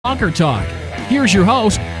Soccer Talk. Here's your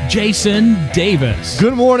host, Jason Davis.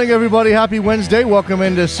 Good morning, everybody. Happy Wednesday. Welcome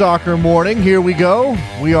into Soccer Morning. Here we go.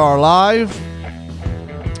 We are live.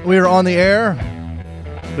 We are on the air.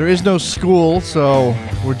 There is no school, so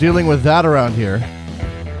we're dealing with that around here.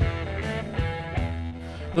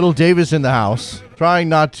 Little Davis in the house, trying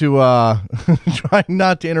not to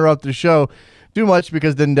interrupt the show too much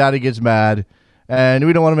because then Daddy gets mad, and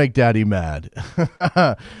we don't want to make Daddy mad.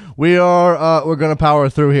 We're going to power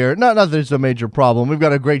through here. Not that it's a major problem. We've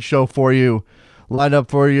got a great show for you. Lined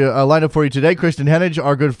up for you today. Kristen Hennig,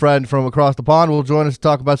 our good friend from across the pond, will join us to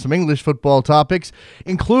talk about some English football topics,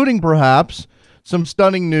 including perhaps some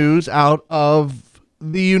stunning news out of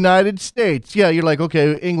the United States. Yeah, you're like,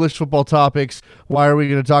 okay, English football topics. Why are we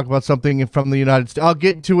going to talk about something from the United States? I'll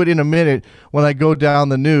get to it in a minute when I go down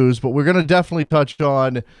the news, but we're going to definitely touch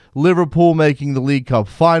on Liverpool making the League Cup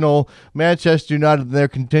final, Manchester United and their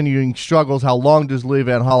continuing struggles. How long does Louis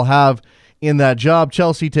van Gaal have in that job?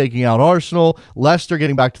 Chelsea taking out Arsenal, Leicester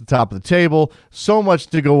getting back to the top of the table. So much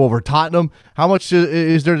to go over. Tottenham, how much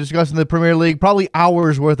is there discussed in the Premier League? Probably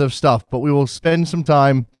hours worth of stuff, but we will spend some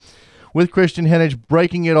time with Kristen Hennig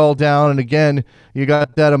breaking it all down. And again, you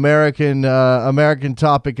got that American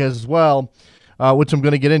topic as well, which I'm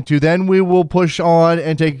going to get into. Then we will push on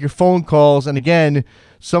and take your phone calls. And again,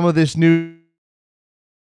 some of this new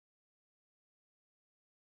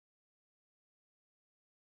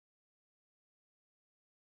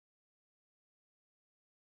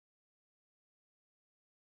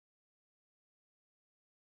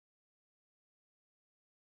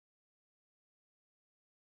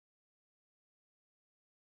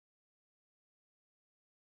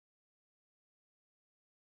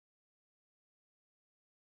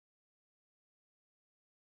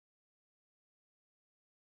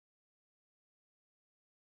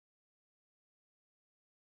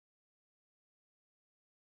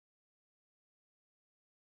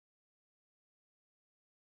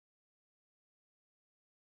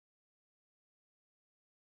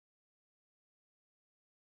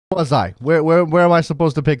was I? Where am I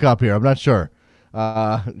supposed to pick up here? I'm not sure.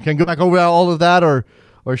 Can I go back over all of that, or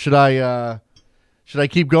should I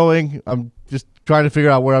keep going? I'm just trying to figure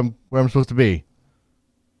out where I'm supposed to be.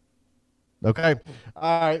 Okay.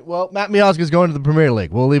 All right. Well, Matt Miazga is going to the Premier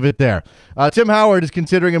League. We'll leave it there. Tim Howard is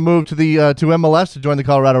considering a move to MLS to join the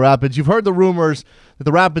Colorado Rapids. You've heard the rumors that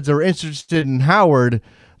the Rapids are interested in Howard.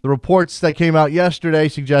 The reports that came out yesterday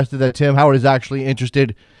suggested that Tim Howard is actually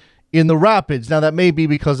interested in the Rapids. Now, that may be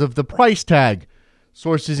because of the price tag.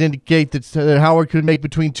 Sources indicate that Howard could make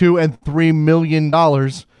between $2 and $3 million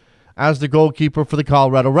as the goalkeeper for the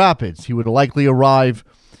Colorado Rapids. He would likely arrive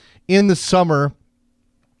in the summer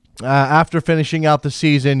after finishing out the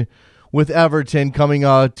season with Everton, coming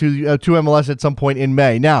to MLS at some point in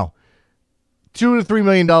May. Now, $2 to $3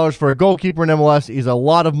 million for a goalkeeper in MLS is a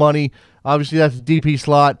lot of money. Obviously, that's a DP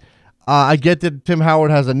slot. I get that Tim Howard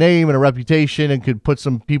has a name and a reputation and could put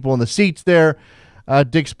some people in the seats there,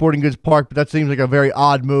 Dick's Sporting Goods Park, but that seems like a very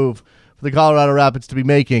odd move for the Colorado Rapids to be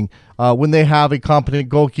making when they have a competent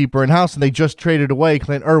goalkeeper in-house, and they just traded away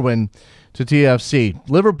Clint Irwin to TFC.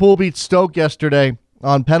 Liverpool beat Stoke yesterday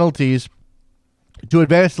on penalties to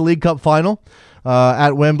advance the League Cup final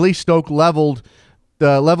at Wembley. Stoke leveled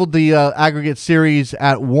the aggregate series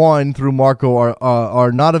at 1 through Marko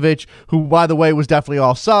Arnautovic, who, by the way, was definitely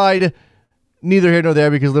offside. Neither here nor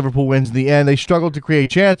there because Liverpool wins in the end. They struggled to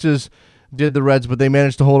create chances, did the Reds, but they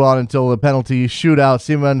managed to hold on until the penalty shootout.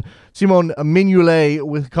 Simon Mignolet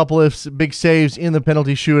with a couple of big saves in the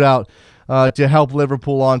penalty shootout to help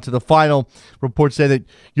Liverpool on to the final. Reports say that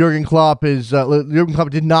Jurgen Klopp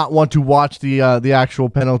did not want to watch the actual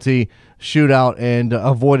penalty shootout and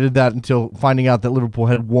avoided that until finding out that Liverpool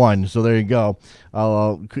had won. So there you go.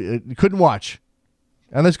 Couldn't watch.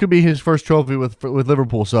 And this could be his first trophy with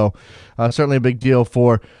Liverpool, so certainly a big deal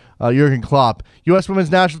for Jurgen Klopp. U.S.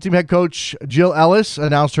 Women's National Team head coach Jill Ellis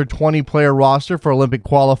announced her 20-player roster for Olympic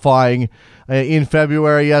qualifying in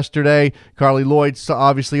February yesterday. Carly Lloyd's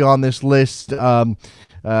obviously on this list. Megan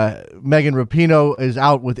Rapinoe is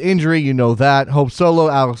out with injury. You know that. Hope Solo,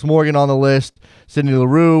 Alex Morgan on the list. Sydney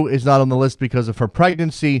Leroux is not on the list because of her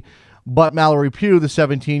pregnancy. But Mallory Pugh, the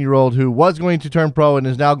 17-year-old who was going to turn pro and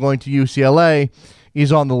is now going to UCLA,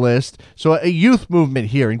 is on the list. So a youth movement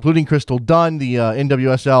here, including Crystal Dunn, the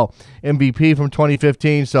NWSL MVP from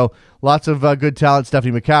 2015. So lots of good talent.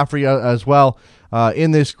 Stephanie McCaffrey as well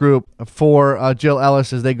in this group for Jill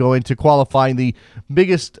Ellis as they go into qualifying. The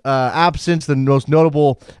biggest absence, the most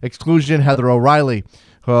notable exclusion, Heather O'Reilly,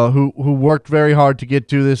 who worked very hard to get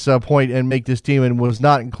to this point and make this team and was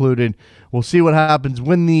not included. We'll see what happens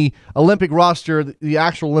when the Olympic roster, the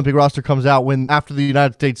actual Olympic roster, comes out after the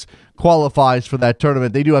United States qualifies for that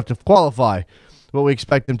tournament. They do have to qualify, but we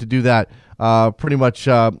expect them to do that pretty much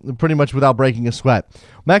without breaking a sweat.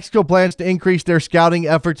 Mexico plans to increase their scouting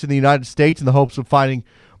efforts in the United States in the hopes of finding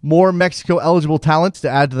more Mexico-eligible talents to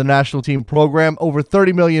add to the national team program. Over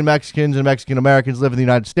 30 million Mexicans and Mexican Americans live in the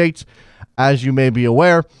United States, as you may be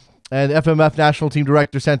aware. And FMF National Team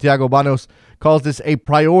Director Santiago Banos calls this a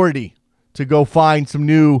priority to go find some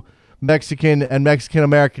new Mexican and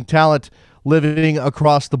Mexican-American talent living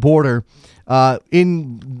across the border.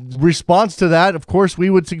 In response to that, of course, we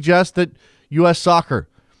would suggest that U.S. Soccer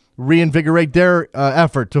reinvigorate their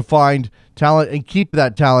effort to find talent and keep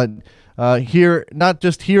that talent here, not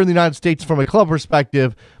just here in the United States from a club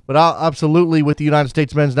perspective, but absolutely with the United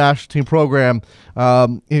States men's national team program,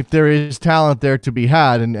 if there is talent there to be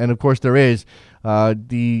had, and of course there is.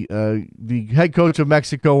 The head coach of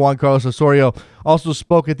Mexico, Juan Carlos Osorio, also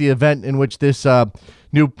spoke at the event in which this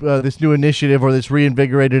new initiative, or this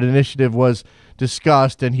reinvigorated initiative, was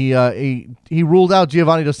discussed, and he ruled out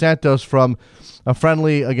Giovanni Dos Santos from a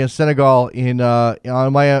friendly against Senegal in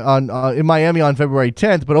Miami on February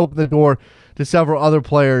 10th, but opened the door to several other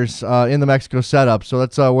players in the Mexico setup. So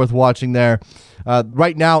that's worth watching there.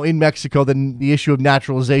 Right now in Mexico, the issue of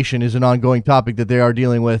naturalization is an ongoing topic that they are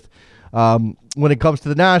dealing with when it comes to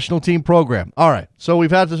the national team program. All right, so we've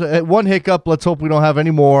had this, one hiccup. Let's hope we don't have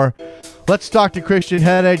any more. Let's talk to Christian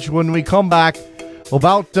Hennig when we come back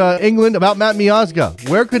about England, about Matt Miazga.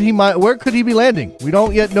 Where could he be landing? We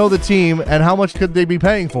don't yet know the team, and how much could they be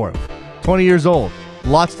paying for him? 20 years old.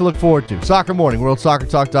 Lots to look forward to. Soccer Morning,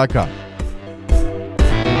 WorldSoccerTalk.com.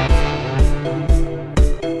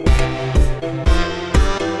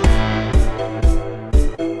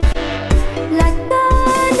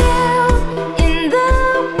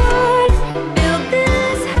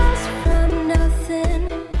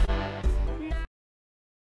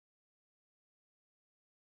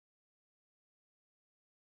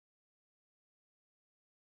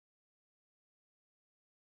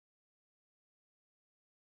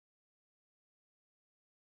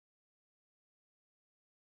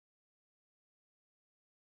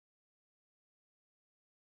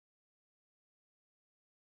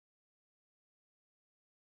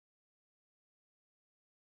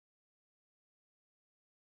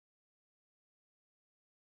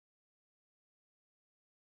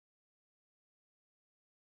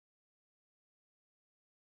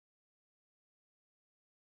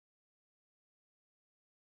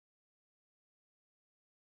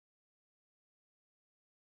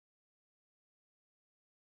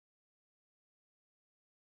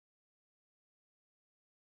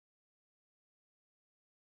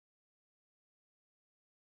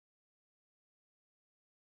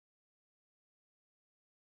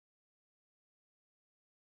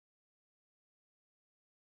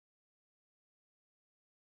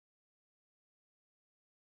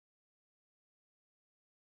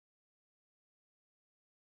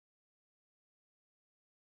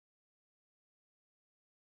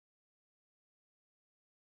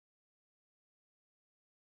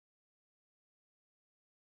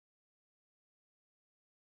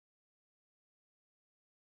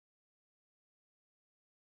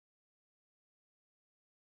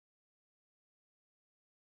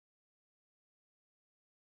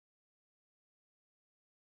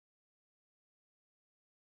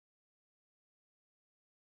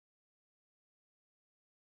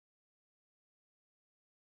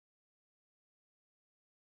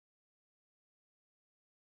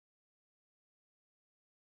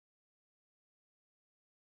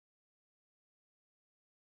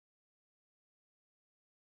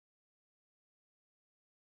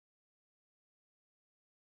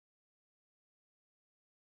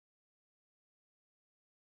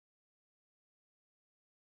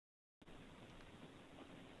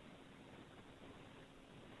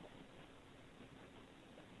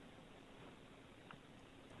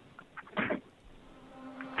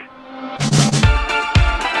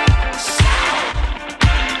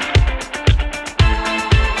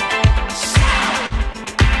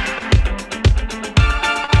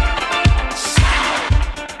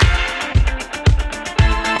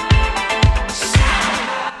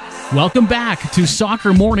 Welcome back to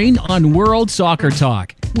Soccer Morning on World Soccer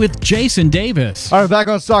Talk with Jason Davis. All right, back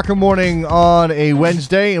on Soccer Morning on a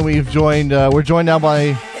Wednesday, and we're joined now by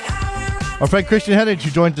our friend Christian Hennig, who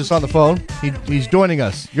joins us on the phone. He's joining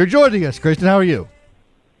us. You're joining us, Christian. How are you?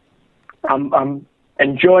 I'm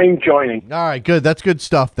enjoying joining. All right, good. That's good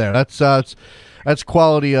stuff there. That's That's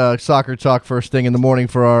quality soccer talk first thing in the morning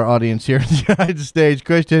for our audience here at the United States.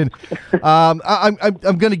 Christian, I'm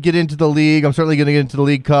going to get into the league. I'm certainly going to get into the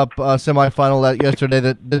League Cup semifinal yesterday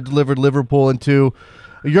that delivered Liverpool into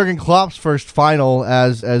Jurgen Klopp's first final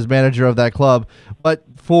as manager of that club. But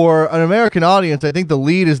for an American audience, I think the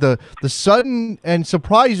lead is the sudden and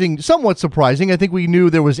somewhat surprising. I think we knew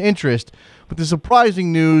there was interest, but the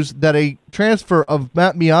surprising news that a transfer of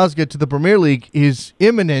Matt Miazga to the Premier League is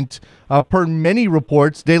imminent. Per many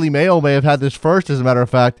reports, Daily Mail may have had this first, as a matter of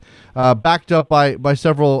fact, backed up by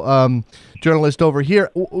several journalists over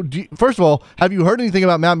here. First of all, have you heard anything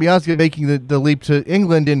about Matt Miazga making the leap to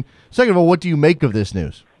England? And second of all, what do you make of this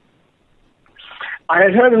news? I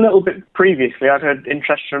had heard a little bit previously. I'd heard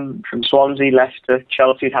interest from Swansea, Leicester,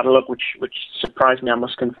 Chelsea had a look, which surprised me, I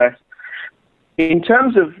must confess. In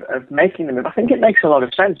terms of making the move, I think it makes a lot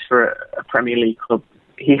of sense for a Premier League club.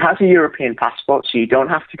 He has a European passport, so you don't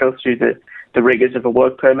have to go through the rigours of a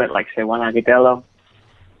work permit like, say, Juan Agudelo.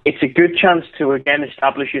 It's a good chance to, again,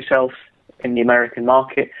 establish yourself in the American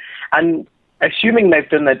market. And assuming they've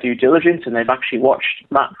done their due diligence and they've actually watched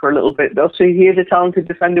Matt for a little bit, they'll see he is a talented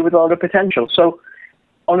defender with a lot of potential. So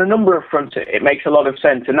on a number of fronts, it makes a lot of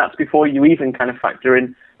sense, and that's before you even kind of factor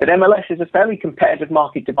in that MLS is a fairly competitive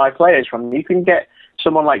market to buy players from. You can get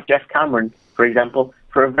someone like Jeff Cameron, for example,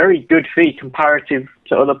 for a very good fee comparative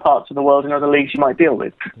to other parts of the world and other leagues you might deal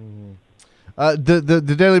with.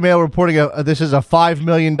 The Daily Mail reporting this is a $5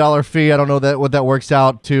 million fee. I don't know what that works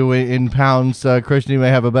out to in pounds. Christian, you may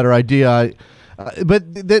have a better idea.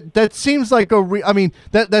 But that seems like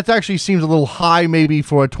that actually seems a little high maybe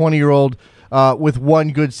for a 20-year-old with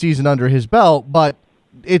one good season under his belt, but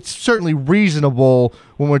it's certainly reasonable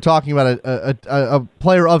when we're talking about a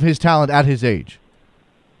player of his talent at his age.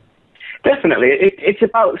 Definitely. It's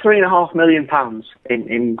about £3.5 million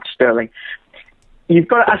in sterling. You've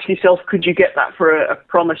got to ask yourself, could you get that for a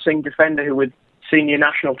promising defender who would senior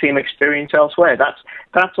national team experience elsewhere?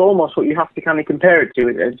 That's almost what you have to kind of compare it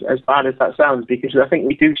to, as bad as that sounds, because I think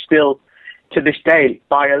we do still, to this day,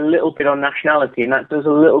 buy a little bit on nationality, and that does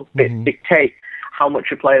a little bit dictate how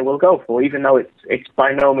much a player will go for, even though it's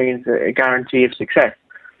by no means a guarantee of success.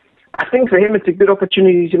 I think for him it's a good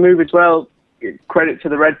opportunity to move as well. Credit to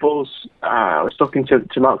the Red Bulls. I was talking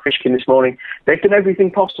to Mark Fishkin this morning. They've done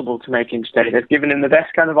everything possible to make him stay. They've given him the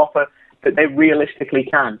best kind of offer that they realistically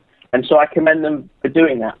can. And so I commend them for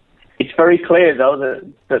doing that. It's very clear, though,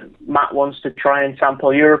 that Matt wants to try and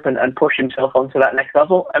sample Europe and push himself onto that next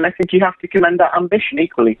level. And I think you have to commend that ambition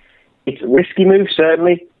equally. It's a risky move,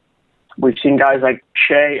 certainly. We've seen guys like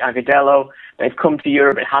Shea, Agudelo. They've come to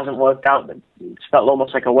Europe. It hasn't worked out. It's felt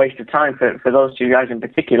almost like a waste of time for those two guys in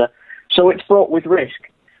particular. So it's fraught with risk.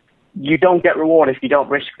 You don't get reward if you don't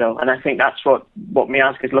risk, though. And I think that's what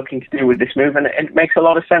Miazga is looking to do with this move. And it makes a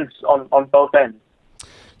lot of sense on both ends.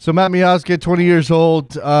 So Matt Miazga, 20 years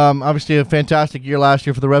old, obviously a fantastic year last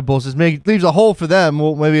year for the Red Bulls. Leaves a hole for them.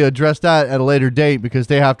 We'll maybe address that at a later date because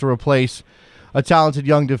they have to replace a talented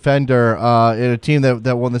young defender in a team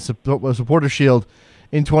that won the Supporter Shield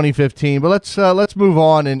in 2015. But let's move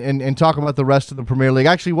on and talk about the rest of the Premier League.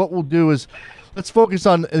 Actually, what we'll do is let's focus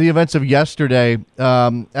on the events of yesterday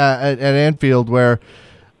at Anfield, where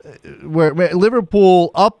Liverpool,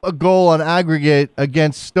 up a goal on aggregate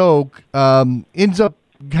against Stoke, ends up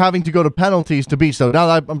having to go to penalties to beat Stoke.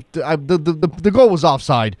 Now, the goal was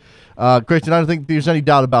offside, Christian. I don't think there's any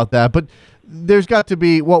doubt about that. But there's got to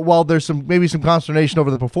be, while there's maybe some consternation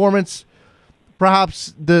over the performance,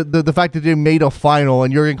 perhaps the fact that they made a final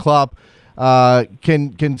and Jurgen Klopp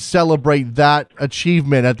can celebrate that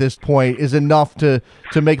achievement at this point is enough to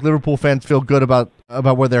make Liverpool fans feel good about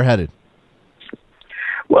where they're headed.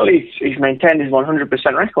 Well, he's maintained his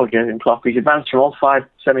 100% record, Jurgen Klopp. He's advanced from all 5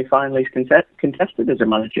 semi-finals contested as a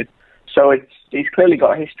manager. So he's clearly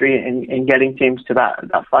got a history in getting teams to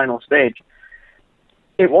that final stage.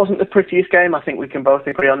 It wasn't the prettiest game. I think we can both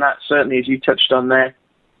agree on that. Certainly, as you touched on there,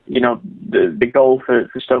 the goal for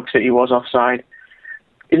Stoke City was offside.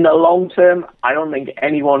 In the long term, I don't think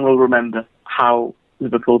anyone will remember how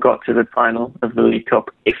Liverpool got to the final of the League Cup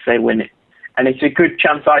if they win it. And it's a good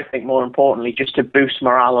chance, I think, more importantly, just to boost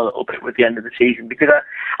morale a little bit with the end of the season. Because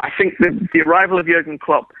I think the arrival of Jurgen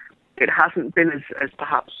Klopp, it hasn't been as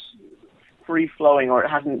perhaps free-flowing, or it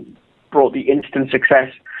hasn't brought the instant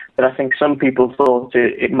success that I think some people thought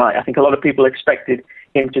it might. I think a lot of people expected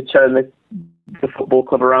him to turn the football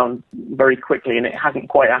club around very quickly, and it hasn't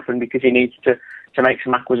quite happened because he needs to make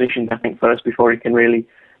some acquisitions, I think, first before he can really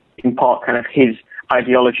impart kind of his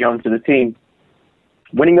ideology onto the team.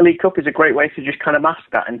 Winning the League Cup is a great way to just kind of mask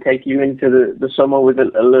that and take you into the summer with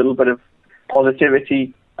a little bit of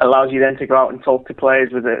positivity, allows you then to go out and talk to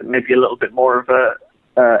players with maybe a little bit more of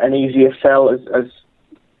an easier sell, as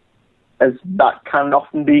that can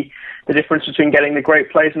often be the difference between getting the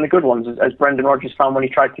great players and the good ones, as Brendan Rodgers found when he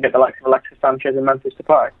tried to get the likes of Alexis Sanchez and Memphis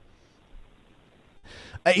Depay.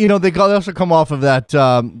 They also come off of that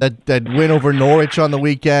win over Norwich on the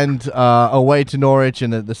weekend, away to Norwich,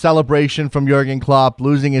 and the celebration from Jurgen Klopp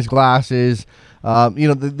losing his glasses.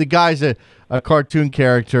 The guy's a cartoon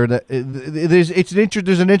character. There's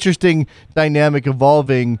an interesting dynamic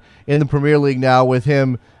evolving in the Premier League now with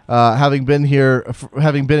him having been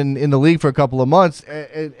in the league for a couple of months,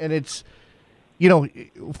 and it's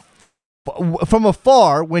from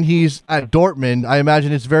afar when he's at Dortmund, I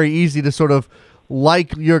imagine it's very easy to sort of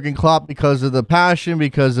like Jurgen Klopp because of the passion,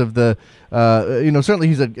 because of the certainly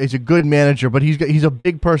he's a good manager, but he's a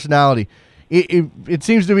big personality. It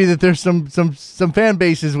seems to me that there's some fan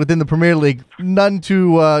bases within the Premier League none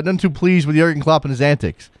too pleased with Jurgen Klopp and his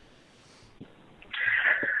antics.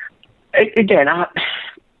 Again,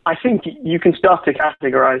 I think you can start to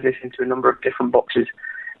categorize this into a number of different boxes.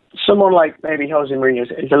 Someone like maybe Jose Mourinho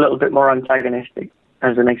is a little bit more antagonistic,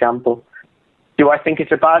 as an example. Do I think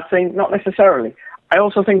it's a bad thing? Not necessarily. I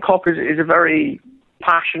also think Klopp is a very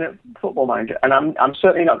passionate football manager, and I'm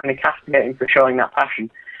certainly not going to castigate him for showing that passion.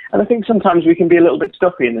 And I think sometimes we can be a little bit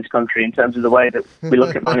stuffy in this country in terms of the way that we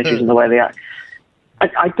look at managers and the way they act.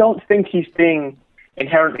 I don't think he's being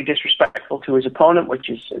inherently disrespectful to his opponent, which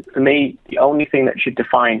is, for me, the only thing that should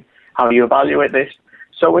define how you evaluate this.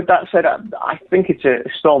 So with that said, I think it's a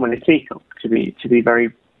storm in a teacup, to be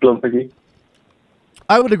very blunt with you.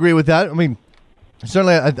 I would agree with that. I mean,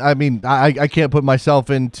 certainly, I can't put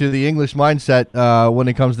myself into the English mindset when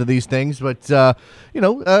it comes to these things, but a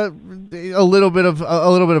little bit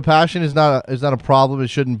of passion is not a problem. It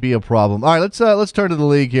shouldn't be a problem. All right, let's turn to the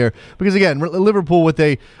league here, because again, Liverpool with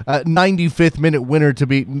a 95th minute winner to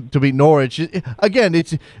beat Norwich. Again,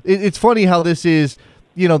 it's funny how this is.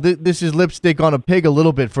 This is lipstick on a pig a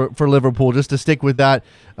little bit for Liverpool, just to stick with that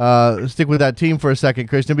team for a second,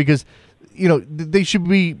 Christian, because they should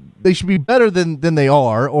be better than they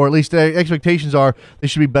are, or at least their expectations are they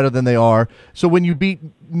should be better than they are. So when you beat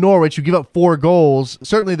Norwich, you give up 4 goals.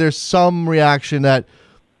 Certainly, there's some reaction that,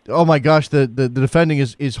 oh my gosh, the defending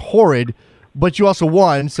is horrid, but you also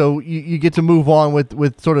won, so you get to move on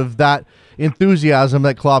with sort of that enthusiasm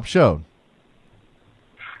that Klopp showed.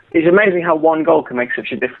 It's amazing how 1 goal can make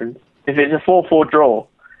such a difference. If it's a 4-4 draw,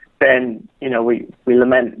 then we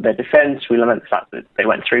lament their defence, we lament the fact that they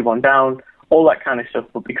went 3-1 down, all that kind of stuff.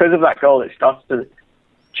 But because of that goal, it starts to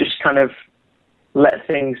just kind of let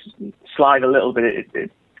things slide a little bit.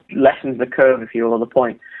 It lessens the curve, if you will, or the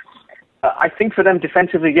point. I think for them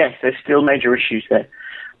defensively, yes, there's still major issues there.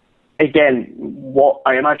 Again, what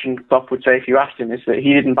I imagine Klopp would say if you asked him is that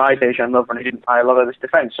he didn't buy Dejan Lovren and he didn't buy a lot of this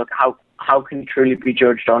defence. So how can he truly be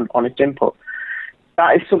judged on its input?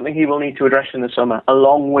 That is something he will need to address in the summer,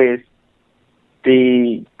 along with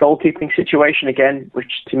the goalkeeping situation again,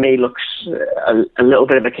 which to me looks a little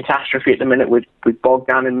bit of a catastrophe at the minute with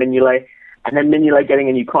Bogdan and Mignolet, and then Mignolet getting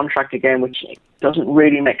a new contract again, which doesn't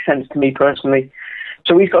really make sense to me personally.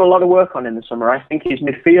 So he's got a lot of work on in the summer. I think his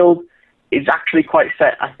midfield is actually quite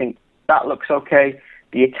set. I think that looks okay.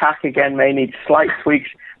 The attack again may need slight tweaks,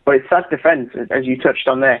 but it's that defence, as you touched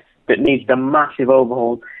on there, that needs a massive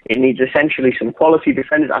overhaul. It needs essentially some quality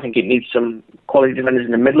defenders. I think it needs some quality defenders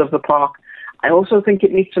in the middle of the park. I also think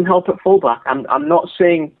it needs some help at fullback. I'm not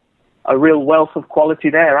seeing a real wealth of quality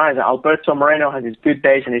there either. Alberto Moreno has his good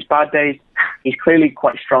days and his bad days. He's clearly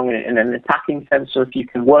quite strong in an attacking sense, so if you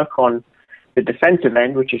can work on the defensive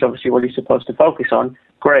end, which is obviously what he's supposed to focus on,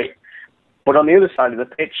 great. But on the other side of the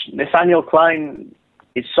pitch, Nathaniel Klein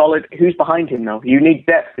is solid. Who's behind him now? You need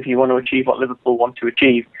depth if you want to achieve what Liverpool want to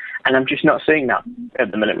achieve, and I'm just not seeing that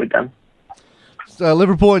at the minute with them.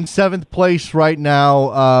 Liverpool in 7th place right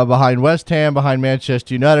now, behind West Ham, behind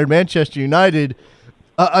Manchester United. Manchester United,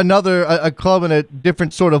 a club in a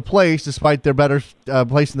different sort of place, despite their better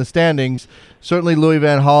place in the standings. Certainly, Louis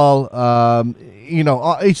van Gaal.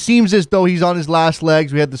 It seems as though he's on his last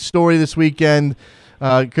legs. We had the story this weekend,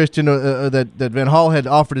 Christian, that Van Gaal had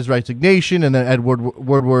offered his resignation, and then Edward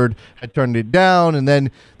Woodward had turned it down, and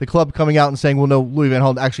then the club coming out and saying, well, no, Louis van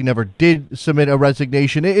Gaal actually never did submit a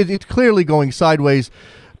resignation. It's clearly going sideways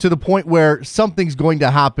to the point where something's going to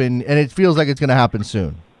happen, and it feels like it's going to happen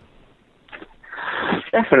soon.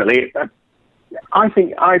 Definitely.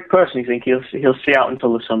 I personally think he'll see out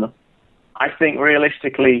until the summer. I think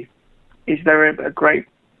realistically, is there a great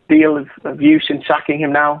deal of use in sacking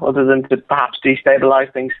him now, other than to perhaps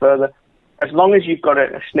destabilise things further? As long as you've got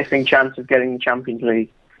a sniffing chance of getting the Champions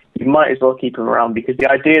League, you might as well keep him around, because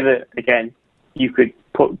the idea that, again, you could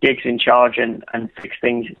put Giggs in charge and fix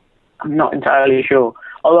things, I'm not entirely sure.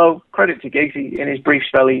 Although, credit to Giggs, in his brief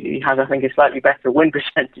spell, he has, I think, a slightly better win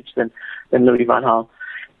percentage than Louis van Gaal.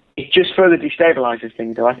 It just further destabilises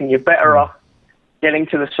things, though. I think you're better off getting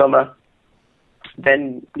to the summer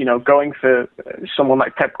than, going for someone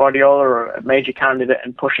like Pep Guardiola or a major candidate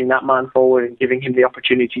and pushing that man forward and giving him the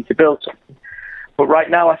opportunity to build something. But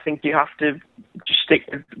right now, I think you have to just stick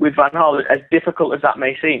with Van Gaal, as difficult as that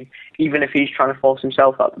may seem, even if he's trying to force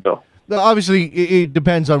himself out the door. Obviously, it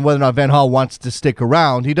depends on whether or not Van Gaal wants to stick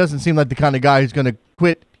around. He doesn't seem like the kind of guy who's going to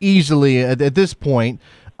quit easily at this point.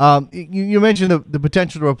 You mentioned the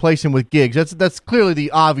potential to replace him with Giggs. That's clearly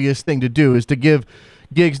the obvious thing to do, is to give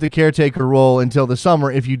Giggs the caretaker role until the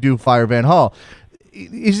summer if you do fire Van Gaal.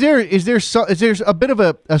 Is there a bit of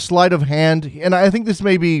a sleight of hand? And I think this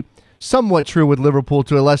may be somewhat true with Liverpool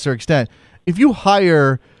to a lesser extent. If you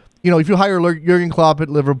hire Jurgen Klopp at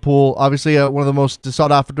Liverpool, obviously one of the most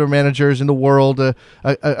sought-after managers in the world,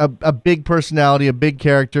 a big personality, a big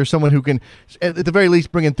character, someone who can, at the very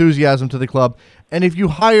least, bring enthusiasm to the club. And if you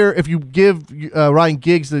give Ryan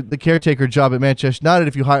Giggs the caretaker job at Manchester United,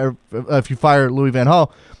 if you fire Louis van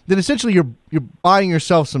Gaal, then essentially you're buying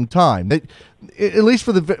yourself some time. At least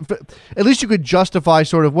you could justify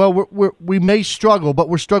sort of, well, we may struggle, but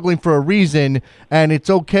we're struggling for a reason, and it's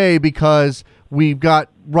okay because we've got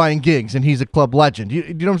Ryan Giggs, and he's a club legend.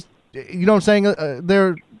 You know what I'm saying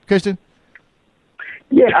there, Christian?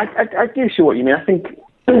 Yeah, I do see what you mean. I think,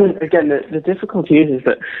 again, the difficulty is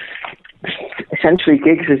that essentially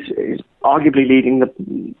Giggs is arguably leading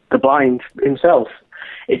the blind himself.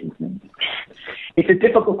 It's a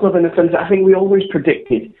difficult club in the sense that I think we always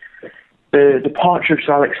predicted the departure of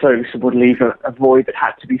Sir Alex Ferguson would leave a void that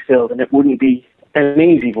had to be filled, and it wouldn't be an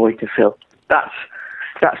easy void to fill. That's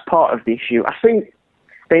part of the issue. I think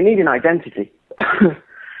they need an identity.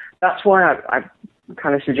 That's why I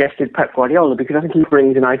kind of suggested Pep Guardiola, because I think he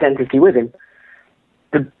brings an identity with him.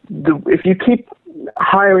 If you keep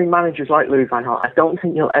hiring managers like Louis van Gaal, I don't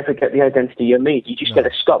think you'll ever get the identity you need. You just get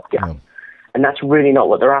a stopgap. No. And that's really not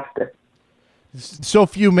what they're after. So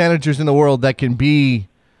few managers in the world that can be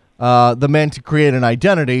the men to create an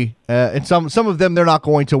identity, and some of them they're not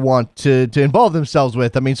going to want to involve themselves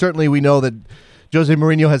with. I mean, certainly we know that Jose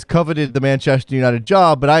Mourinho has coveted the Manchester United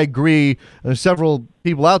job, but I agree, there's several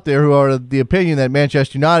people out there who are of the opinion that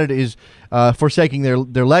Manchester United is forsaking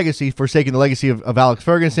their legacy, forsaking the legacy of Alex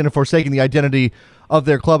Ferguson, and forsaking the identity of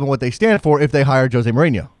their club and what they stand for if they hire Jose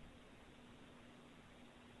Mourinho.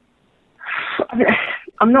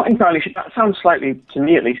 I'm not entirely sure. That sounds slightly, to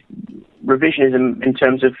me at least, revisionism in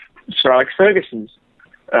terms of Sir Alex Ferguson's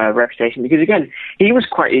reputation, because again, he was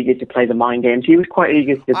quite eager to play the mind games. He was quite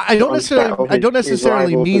eager to. I don't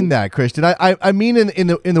necessarily mean that, Christian. I mean in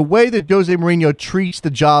the way that Jose Mourinho treats the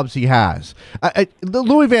jobs he has.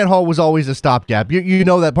 Louis van Gaal was always a stopgap. You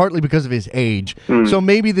know that partly because of his age. So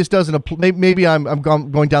maybe this doesn't. Maybe I'm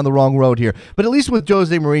going down the wrong road here. But at least with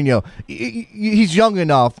Jose Mourinho, he's young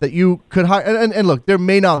enough that you could hire. And look, there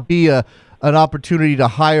may not be an opportunity to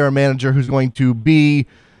hire a manager who's going to be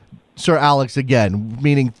Sir Alex again,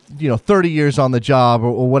 meaning 30 years on the job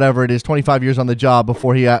or whatever it is, 25 years on the job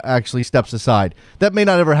before he actually steps aside. That may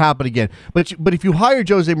not ever happen again. But if you hire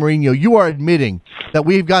Jose Mourinho, you are admitting that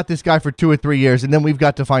we've got this guy for 2 or 3 years, and then we've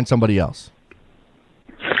got to find somebody else.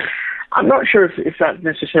 I'm not sure if that's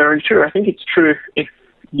necessarily true. I think it's true if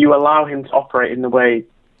you allow him to operate in the way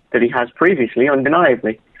that he has previously,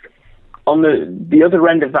 undeniably. On the other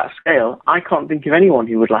end of that scale, I can't think of anyone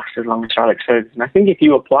who would last as long as Sir Alex Ferguson. I think if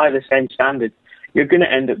you apply the same standard, you're going to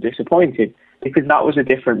end up disappointed, because that was a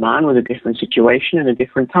different man with a different situation and a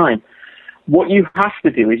different time. What you have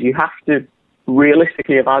to do is you have to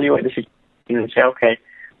realistically evaluate the situation and say, okay,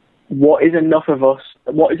 what is enough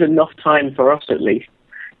time for us at least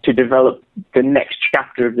to develop the next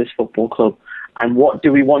chapter of this football club, and what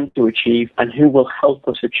do we want to achieve, and who will help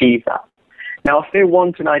us achieve that? Now, if they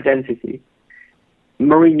want an identity,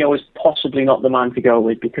 Mourinho is possibly not the man to go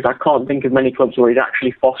with, because I can't think of many clubs where he's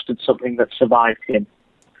actually fostered something that survived him.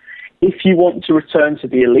 If you want to return to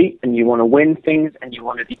the elite and you want to win things and you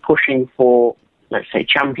want to be pushing for, let's say,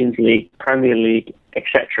 Champions League, Premier League,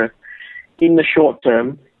 etc., in the short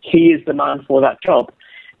term, he is the man for that job.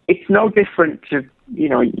 It's no different to,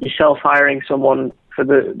 yourself hiring someone for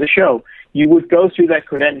the show. You would go through their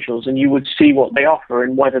credentials and you would see what they offer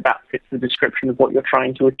and whether that fits the description of what you're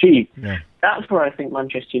trying to achieve. Yeah. That's where I think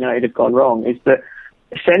Manchester United have gone wrong, is that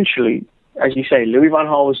essentially, as you say, Louis van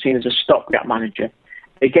Gaal was seen as a stopgap manager.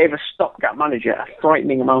 They gave a stopgap manager a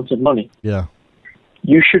frightening amount of money. Yeah.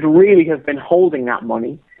 You should really have been holding that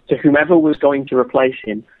money to whomever was going to replace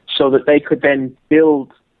him, so that they could then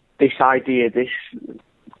build this idea, this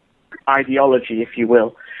ideology, if you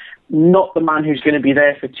will, not the man who's going to be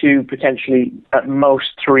there for 2, potentially at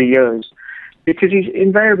most 3 years, because he's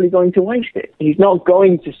invariably going to waste it. He's not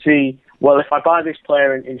going to see, well, if I buy this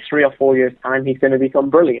player in 3 or 4 years' time, he's going to become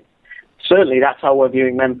brilliant. Certainly, that's how we're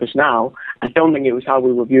viewing Memphis now. I don't think it was how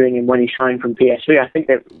we were viewing him when he signed from PSV. I think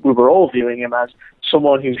that we were all viewing him as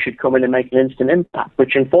someone who should come in and make an instant impact,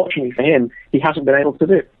 which unfortunately for him, he hasn't been able to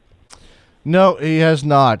do. No, he has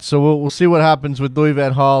not. So we'll see what happens with Louis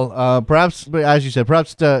van Gaal. Perhaps, as you said,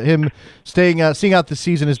 perhaps him seeing out the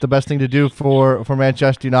season is the best thing to do for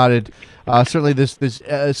Manchester United. Certainly, this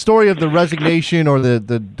story of the resignation or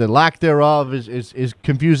the lack thereof is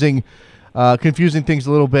confusing things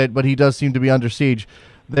a little bit. But he does seem to be under siege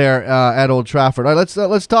there at Old Trafford. All right,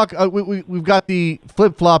 let's talk. We've got the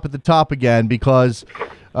flip flop at the top again because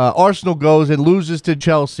Arsenal goes and loses to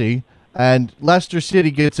Chelsea. And Leicester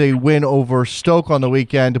City gets a win over Stoke on the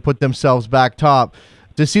weekend to put themselves back top.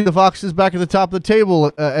 To see the Foxes back at the top of the table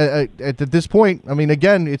at this point, I mean,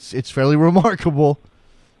 again, it's fairly remarkable.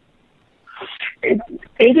 It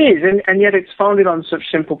is, and yet it's founded on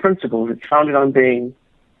such simple principles. It's founded on being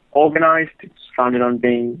organised. It's founded on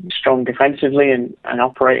being strong defensively and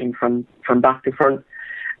operating from back to front.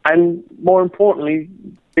 And more importantly,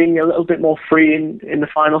 being a little bit more free in the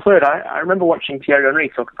final third. I remember watching Thierry Henry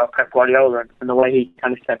talk about Pep Guardiola and the way he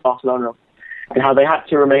kind of set Barcelona up and how they had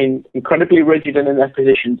to remain incredibly rigid and in their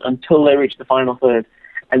positions until they reached the final third.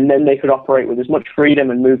 And then they could operate with as much freedom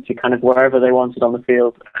and move to kind of wherever they wanted on the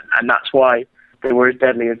field. And that's why they were as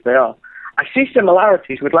deadly as they are. I see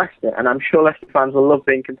similarities with Leicester, and I'm sure Leicester fans will love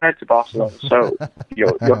being compared to Barcelona. So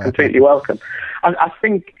you're completely welcome. I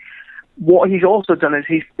think what he's also done is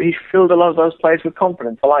he's filled a lot of those players with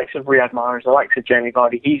confidence, the likes of Riyad Mahrez, the likes of Jamie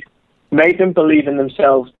Vardy. He's made them believe in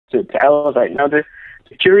themselves to elevate. Now, the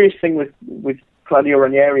curious thing with Claudio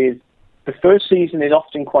Ranieri is the first season is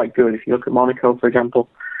often quite good. If you look at Monaco, for example,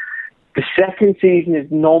 the second season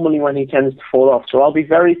is normally when he tends to fall off. So I'll be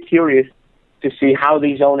very curious to see how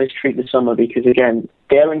these owners treat the summer because, again,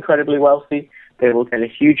 they're incredibly wealthy. They will get a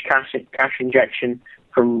huge cash injection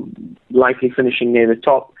from likely finishing near the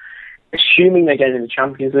top. Assuming they get in the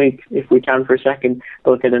Champions League, if we can for a second,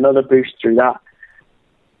 they'll get another boost through that.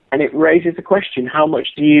 And it raises the question, how much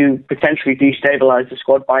do you potentially destabilise the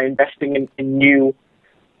squad by investing in new,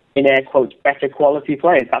 in air quotes, better quality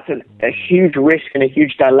players? That's a huge risk and a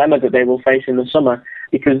huge dilemma that they will face in the summer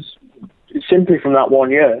because simply from that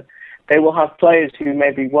 1 year, they will have players who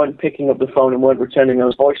maybe weren't picking up the phone and weren't returning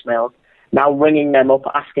those voicemails, now ringing them up,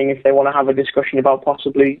 asking if they want to have a discussion about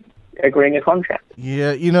possibly agreeing a contract.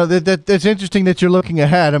 Yeah, that's interesting that you're looking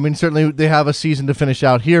ahead. I mean, certainly they have a season to finish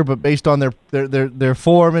out here, but based on their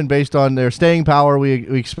form and based on their staying power, we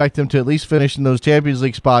expect them to at least finish in those Champions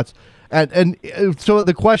League spots. And so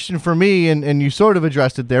the question for me, and you sort of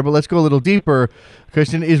addressed it there, but let's go a little deeper,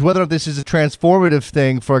 Christian, is whether this is a transformative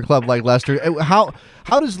thing for a club like Leicester. How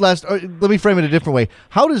does Leicester, let me frame it a different way,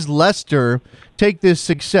 how does Leicester take this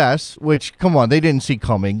success, which, come on, they didn't see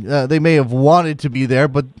coming. They may have wanted to be there,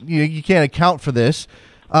 but you can't account for this.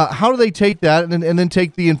 How do they take that and then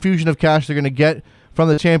take the infusion of cash they're going to get from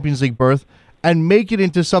the Champions League berth and make it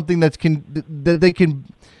into something that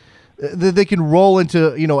they can roll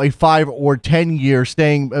into, a 5 or 10 year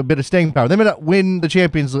a bit of staying power. They may not win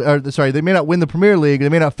the they may not win the Premier League. They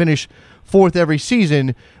may not finish fourth every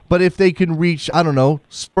season, but if they can reach, I don't know,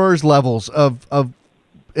 Spurs levels of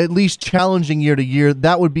at least challenging year to year,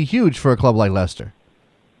 that would be huge for a club like Leicester.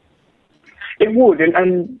 It would,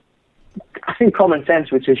 and I think common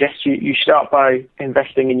sense would suggest you start by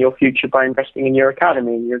investing in your future, by investing in your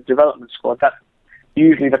academy, in your development squad. That's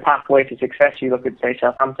usually the pathway to success. You look at, say,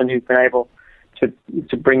 Southampton, who've been able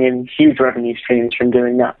to bring in huge revenue streams from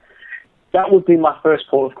doing that. That would be my first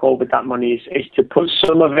port of call with that money is to put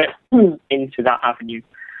some of it into that avenue.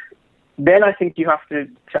 Then I think you have to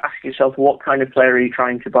ask yourself, what kind of player are you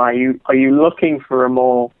trying to buy? Are you looking for a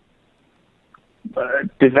more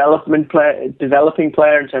developing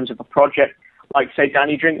player in terms of a project, like, say,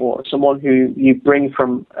 Danny Drinkwater, someone who you bring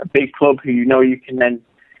from a big club who you know you can then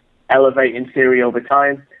elevate in theory over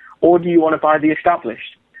time? Or do you want to buy the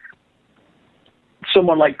established?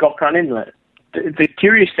 Someone like Gökhan Inlet. The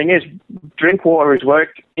curious thing is, Drinkwater has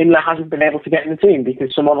worked. Inlet hasn't been able to get in the team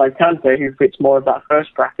because someone like Kante, who fits more of that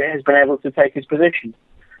first bracket, has been able to take his position.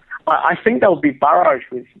 I think there'll be barrage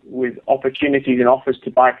with opportunities and offers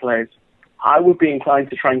to buy players. I would be inclined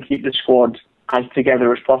to try and keep the squad as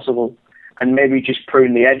together as possible and maybe just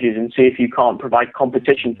prune the edges and see if you can't provide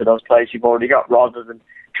competition for those players you've already got rather than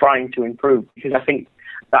trying to improve. Because I think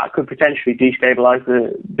that could potentially destabilise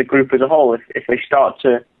the group as a whole if they start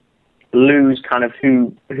to lose kind of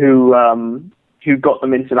who got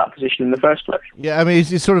them into that position in the first place. Yeah, I mean,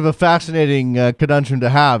 it's sort of a fascinating conundrum to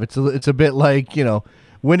have. It's a bit like,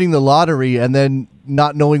 winning the lottery and then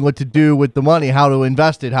not knowing what to do with the money, how to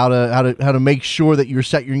invest it, how to make sure that you're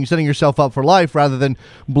setting yourself up for life rather than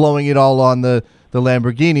blowing it all on the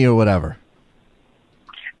Lamborghini or whatever.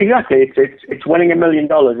 Exactly. It's winning $1 million.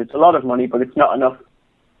 It's a lot of money, but it's not enough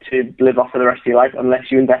to live off for the rest of your life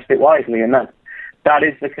unless you invest it wisely. And that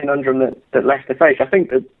is the conundrum that Leicester face. I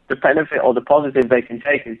think that the benefit or the positive they can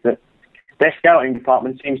take is that their scouting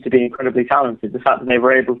department seems to be incredibly talented. The fact that they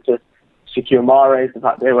were able to secure Mahrez, the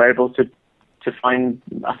fact that they were able to find,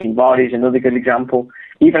 I think Vardy's another good example.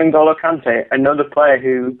 Even N'Golo Kante, another player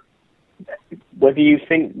who, whether you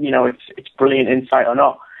think it's brilliant insight or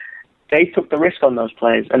not, they took the risk on those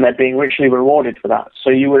players and they're being richly rewarded for that. So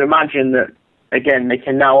you would imagine that, again, they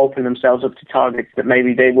can now open themselves up to targets that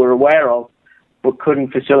maybe they were aware of but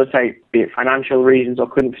couldn't facilitate, be it financial reasons or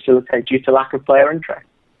couldn't facilitate due to lack of player interest.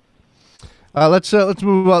 Let's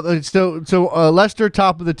move on. So Leicester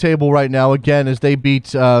top of the table right now again as they beat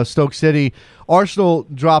Stoke City. Arsenal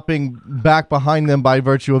dropping back behind them by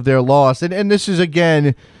virtue of their loss. And this is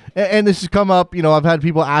again, and this has come up. I've had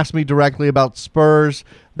people ask me directly about Spurs.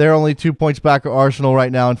 They're only 2 points back of Arsenal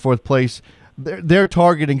right now in fourth place. They're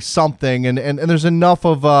targeting something, and there's enough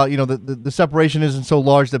of the separation isn't so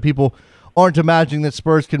large that people aren't imagining that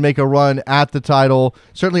Spurs can make a run at the title.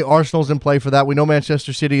 Certainly Arsenal's in play for that. We know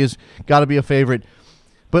Manchester City has got to be a favorite.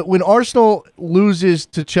 But when Arsenal loses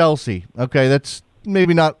to Chelsea, okay, that's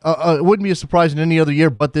maybe not it wouldn't be a surprise in any other year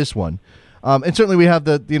but this one. And certainly we have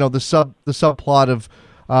the subplot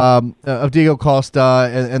of Diego Costa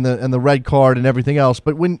and the red card and everything else.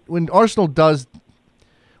 But when Arsenal does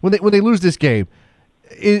when they lose this game,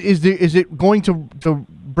 is it going to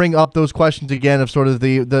bring up those questions again of sort of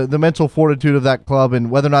the mental fortitude of that club and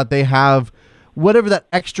whether or not they have whatever that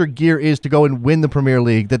extra gear is to go and win the Premier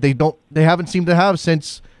League that they haven't seemed to have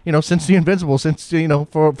since the Invincibles,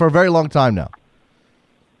 for a very long time now?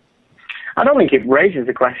 I don't think it raises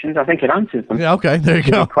the questions. I think it answers them. Yeah, okay, there you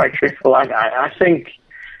go. Quite truthful. I think,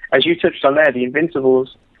 as you touched on there, the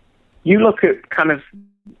Invincibles, you look at kind of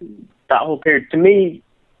that whole period. To me,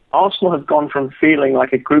 Arsenal have gone from feeling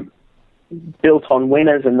like a group built on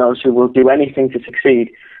winners and those who will do anything to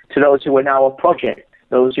succeed to those who are now a project,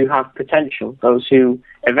 those who have potential, those who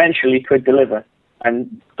eventually could deliver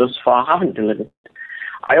and thus far haven't delivered.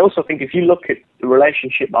 I also think if you look at the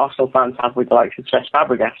relationship Arsenal fans have with the likes of Cesc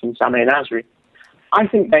Fabregas and Samir Nasri, I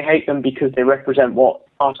think they hate them because they represent what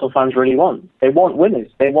Arsenal fans really want. They want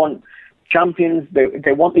winners. They want champions.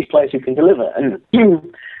 They want these players who can deliver. And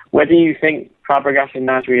whether you think Fabregas and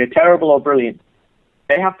Nasri are terrible or brilliant,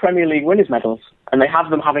 they have Premier League winners' medals, and they have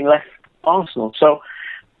them having left Arsenal. So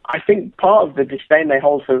I think part of the disdain they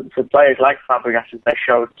hold for players like Fabregas, as they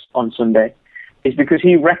showed on Sunday, is because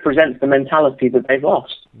he represents the mentality that they've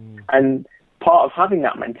lost. And part of having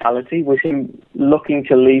that mentality was him looking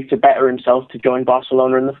to leave to better himself to join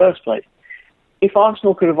Barcelona in the first place. If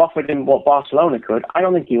Arsenal could have offered him what Barcelona could, I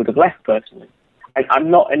don't think he would have left personally. I'm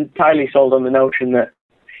not entirely sold on the notion that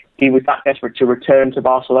he was that desperate to return to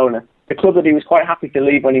Barcelona, the club that he was quite happy to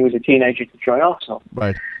leave when he was a teenager to join Arsenal.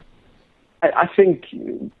 Right. I think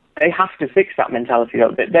they have to fix that mentality,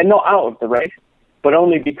 though. They're not out of the race, but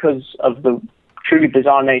only because of the truly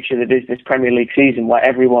bizarre nature that is this Premier League season, where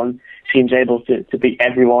everyone seems able to beat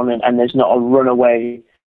everyone and there's not a runaway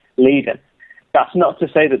leader. That's not to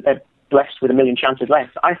say that they're blessed with a million chances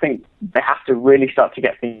left. I think they have to really start to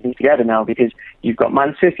get things together now, because you've got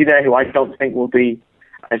Man City there, who I don't think will be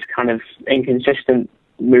as kind of inconsistent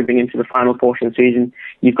moving into the final portion of the season.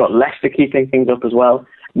 You've got Leicester keeping things up as well.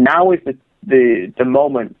 Now is the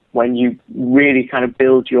moment when you really kind of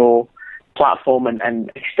build your platform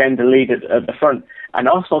and extend the lead at the front. And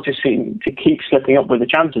Arsenal just seem to keep slipping up with the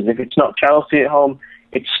chances. If it's not Chelsea at home,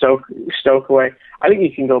 it's Stoke away. I think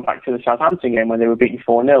you can go back to the Southampton game when they were beaten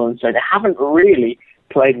 4-0 and say they haven't really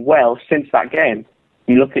played well since that game.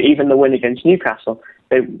 You look at even the win against Newcastle.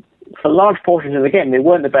 For large portions of the game, they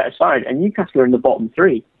weren't the better side, and Newcastle are in the bottom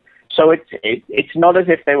three. So it's not as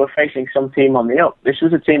if they were facing some team on the up. This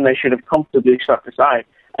was a team they should have comfortably swept aside,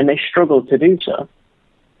 and they struggled to do so.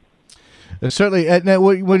 Certainly,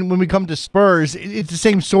 when we come to Spurs, it's the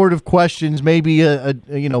same sort of questions. Maybe a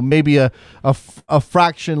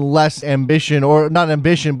fraction less ambition, or not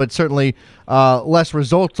ambition, but certainly less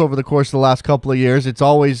results over the course of the last couple of years. It's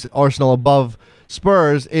always Arsenal above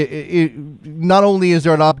Spurs. Not only is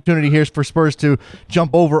there an opportunity here for Spurs to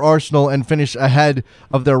jump over Arsenal and finish ahead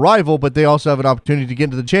of their rival, but they also have an opportunity to get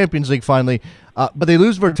into the Champions League finally. But they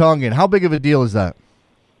lose Vertonghen. How big of a deal is that?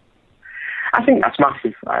 I think that's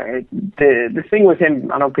massive. The thing with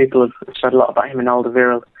him, I know people have said a lot about him and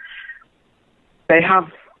Alderweireld. They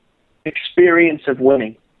have experience of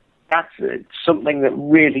winning. That's something that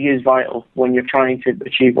really is vital when you're trying to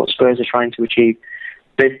achieve what Spurs are trying to achieve.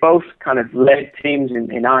 They've both kind of led teams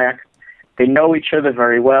in Ajax. They know each other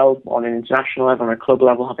very well on an international level, on a club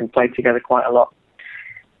level, having played together quite a lot.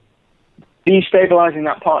 Destabilising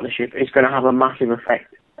that partnership is going to have a massive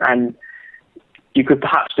effect. And you could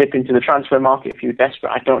perhaps dip into the transfer market if you're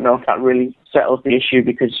desperate. I don't know if that really settles the issue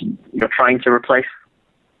because you're trying to replace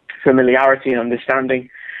familiarity and understanding.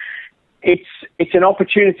 It's an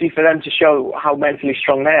opportunity for them to show how mentally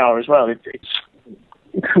strong they are as well. It's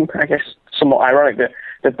I guess, somewhat ironic that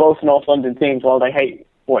they're both North London teams. While they hate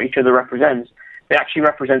what each other represents, they actually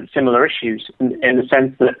represent similar issues in the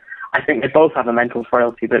sense that I think they both have a mental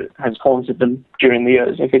frailty that has haunted them during the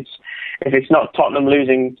years. If it's not Tottenham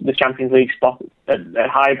losing the Champions League spot at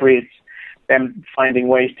Highbury, it's them finding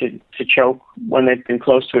ways to choke when they've been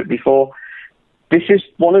close to it before. This is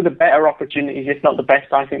one of the better opportunities, if not the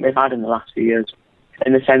best, I think they've had in the last few years,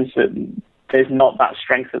 in the sense that there's not that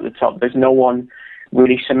strength at the top. There's no one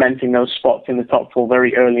really cementing those spots in the top four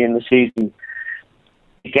very early in the season.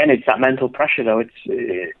 Again, it's that mental pressure, though.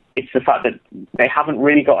 It's the fact that they haven't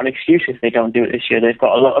really got an excuse if they don't do it this year. They've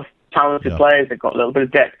got a lot of talented players. They've got a little bit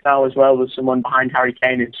of depth now as well with someone behind Harry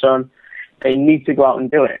Kane and Son. They need to go out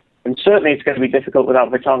and do it. And certainly it's going to be difficult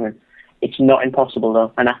without Vertonghen. It's not impossible,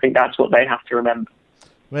 though, and I think that's what they have to remember.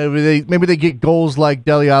 Maybe they get goals like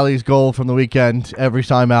Dele Alli's goal from the weekend every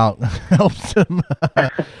time out. Helps them.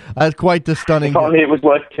 That's quite the stunning. If only it was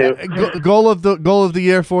worth two. Goal of the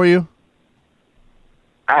year for you?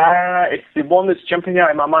 It's the one that's jumping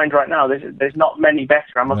out in my mind right now. There's not many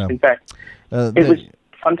better, I must confess. It was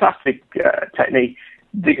fantastic technique.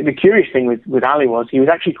 The curious thing with Ali was he was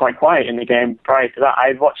actually quite quiet in the game prior to that.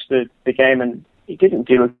 I watched the game and he didn't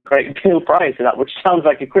do a great deal prior to that, which sounds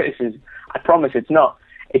like a criticism. I promise it's not.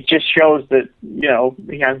 It just shows that,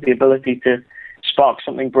 he has the ability to spark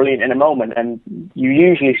something brilliant in a moment. And you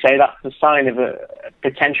usually say that's the sign of a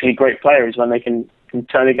potentially great player is when they can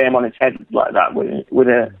turn a game on its head like that with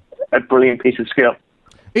a brilliant piece of skill.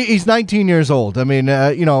 He's 19 years old. I mean,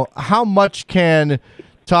 how much can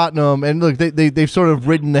Tottenham, and look, they've sort of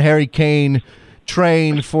ridden the Harry Kane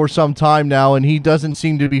train for some time now, and he doesn't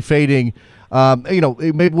seem to be fading.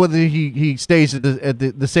 Maybe whether he stays at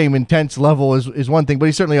the same intense level is one thing, but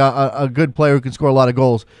he's certainly a good player who can score a lot of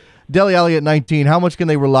goals. Dele Alli at 19, how much can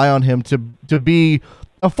they rely on him to be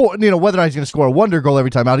whether or not he's going to score a wonder goal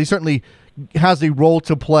every time out? He certainly has a role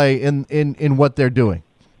to play in what they're doing.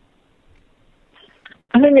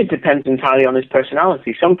 I think it depends entirely on his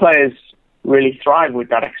personality. Some players really thrive with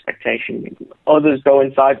that expectation. Others go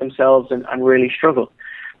inside themselves and really struggle.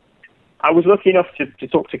 I was lucky enough to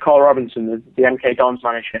talk to Carl Robinson, the MK Dons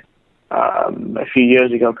manager, a few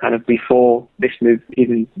years ago, kind of before this move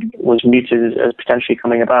even was mooted as potentially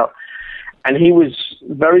coming about. And he was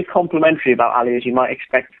very complimentary about Ali, as you might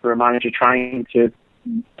expect for a manager trying to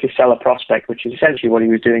sell a prospect, which is essentially what he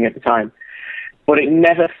was doing at the time. But it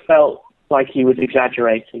never felt like he was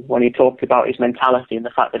exaggerating when he talked about his mentality and the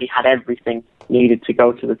fact that he had everything needed to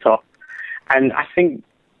go to the top. And I think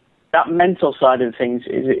that mental side of things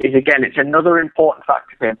is again, it's another important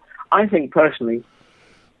factor for him. I think personally,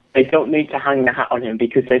 they don't need to hang their hat on him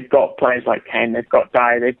because they've got players like Kane, they've got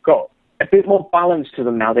Dyer, they've got a bit more balance to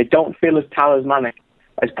them now. They don't feel as talismanic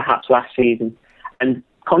as perhaps last season. And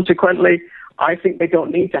consequently, I think they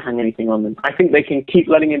don't need to hang anything on them. I think they can keep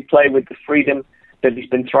letting him play with the freedom that he's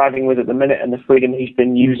been thriving with at the minute and the freedom he's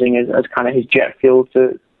been using as kind of his jet fuel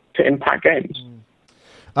to impact games.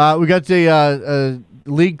 We got the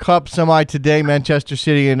League Cup semi today, Manchester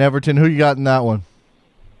City and Everton. Who you got in that one?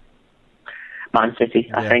 Man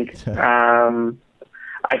City, I think.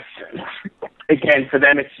 Again, for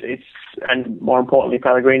them, it's and more importantly,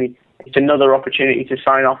 Pellegrini, it's another opportunity to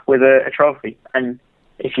sign off with a trophy. And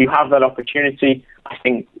if you have that opportunity, I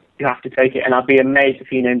think you have to take it. And I'd be amazed if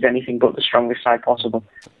he names anything but the strongest side possible,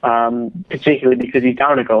 particularly because he's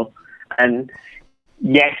down a goal. And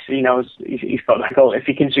yes, he knows he's got that goal. If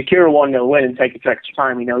he can secure a 1-0 win and take it to extra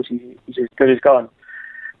time, he knows he's as good as gone.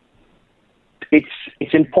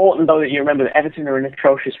 It's important, though, that you remember that Everton are in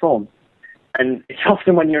atrocious form. And it's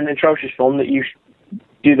often when you're in atrocious form that you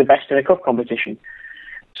do the best in a cup competition.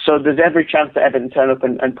 So there's every chance that Everton turn up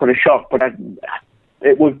and put a shock, but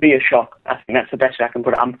it would be a shock. I think that's the best way I can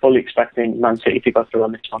put it. I'm fully expecting Man City to go through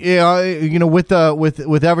on this one. Yeah,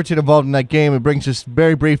 with Everton involved in that game, it brings us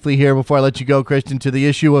very briefly here before I let you go, Christian, to the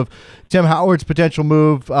issue of Tim Howard's potential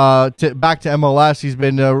move back to MLS. He's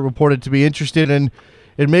been reported to be interested in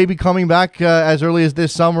it may be coming back as early as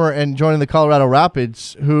this summer and joining the Colorado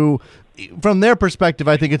Rapids, who, from their perspective,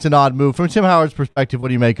 I think it's an odd move. From Tim Howard's perspective, what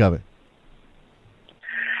do you make of it?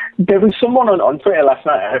 There was someone on Twitter last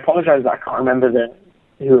night, I apologize that I can't remember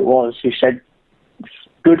who it was, who said,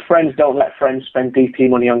 good friends don't let friends spend DP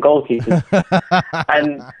money on goalkeepers.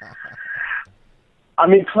 And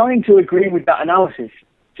I'm inclined to agree with that analysis,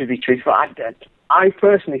 to be truthful. I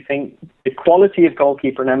personally think the quality of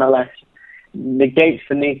goalkeeper in MLS negates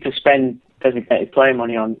the need to spend designated player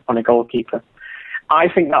money on a goalkeeper. I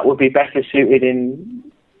think that would be better suited in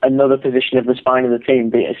another position of the spine of the team,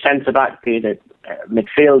 be it a centre-back, be it a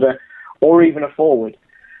midfielder, or even a forward.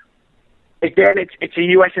 Again, it's a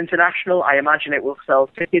US international. I imagine it will sell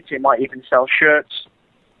tickets. It might even sell shirts.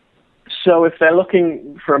 So if they're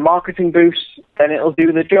looking for a marketing boost, then it'll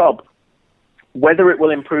do the job. Whether it will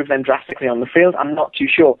improve them drastically on the field, I'm not too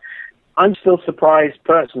sure. I'm still surprised,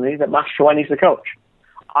 personally, that Mastroeni's the coach.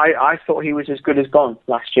 I thought he was as good as gone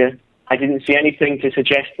last year. I didn't see anything to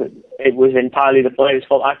suggest that it was entirely the players'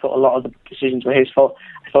 fault. I thought a lot of the decisions were his fault.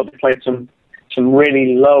 I thought they played some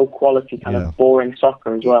really low quality kind of boring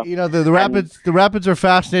soccer as well. You know, the Rapids are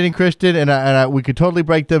fascinating, Christian, and we could totally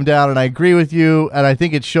break them down. And I agree with you. And I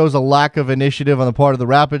think it shows a lack of initiative on the part of the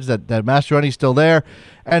Rapids that Mastroeni's still there.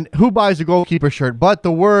 And who buys a goalkeeper shirt? But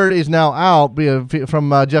the word is now out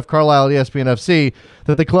from Jeff Carlisle at ESPN FC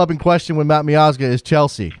that the club in question with Matt Miazga is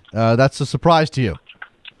Chelsea. That's a surprise to you.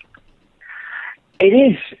 It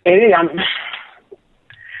is. I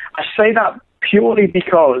say that purely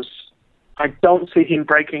because I don't see him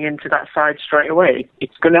breaking into that side straight away.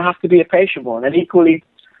 It's going to have to be a patient one. And equally,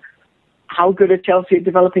 how good are Chelsea at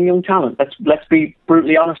developing young talent? Let's be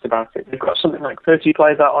brutally honest about it. They've got something like 30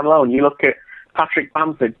 players out on loan. You look at Patrick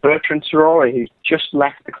Bamford, Bertrand Traore, who's just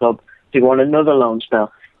left the club to go on another loan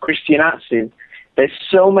spell, Christian Atsu. There's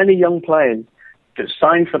so many young players that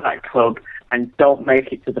sign for that club and don't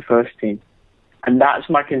make it to the first team. And that's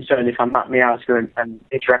my concern if I'm Matt Miazga and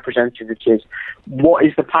its representatives is, what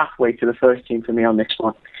is the pathway to the first team for me on this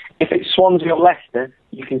one? If it's Swansea or Leicester,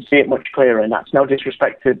 you can see it much clearer, and that's no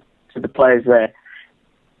disrespect to the players there.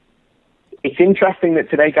 It's interesting that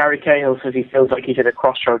today Gary Cahill says he feels like he's at a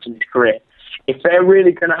crossroads in his career. If they're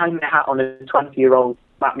really going to hang their hat on a 20-year-old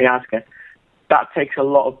Matt Miazga, that takes a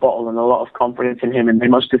lot of bottle and a lot of confidence in him, and they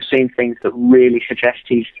must have seen things that really suggest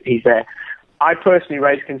he's there. I personally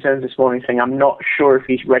raised concerns this morning saying I'm not sure if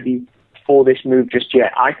he's ready for this move just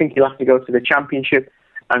yet. I think he'll have to go to the Championship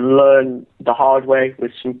and learn the hard way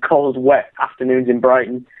with some cold, wet afternoons in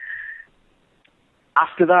Brighton.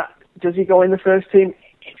 After that, does he go in the first team?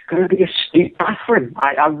 It's going to be a steep path for him.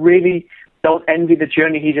 I really don't envy the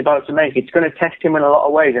journey he's about to make. It's going to test him in a lot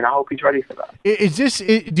of ways, and I hope he's ready for that.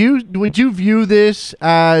 Would you view this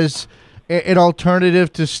as an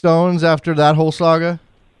alternative to Stones after that whole saga?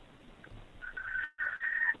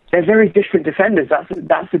 They're very different defenders.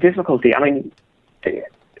 That's the difficulty. I mean,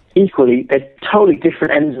 equally, they're totally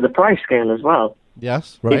different ends of the price scale as well.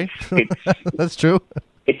 Yes, right. That's true.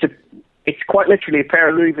 It's quite literally a pair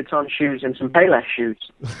of Louis Vuitton shoes and some Payless shoes.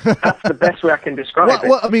 That's the best way I can describe it.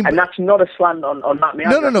 Well, I mean, and that's not a slant on Matt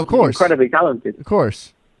Miazga. No, of course. He's incredibly talented. Of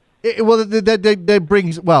course. That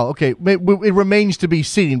brings, it remains to be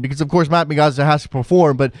seen because, of course, Matt Miazga has to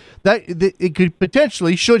perform, but it could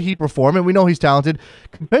potentially, should he perform, and we know he's talented,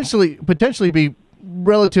 potentially be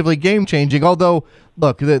relatively game-changing, although,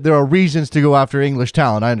 look, there are reasons to go after English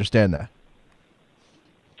talent. I understand that.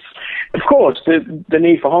 Of course, the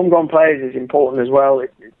need for homegrown players is important as well.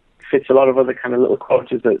 It fits a lot of other kind of little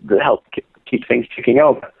quotas that help keep things ticking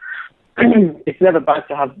over. It's never bad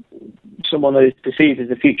to have someone that is perceived as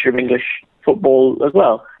the future of English football as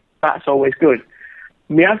well. That's always good.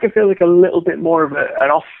 Miazga feels like a little bit more of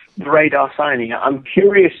an off-the-radar signing. I'm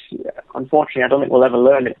curious, unfortunately, I don't think we'll ever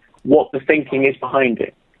learn it, what the thinking is behind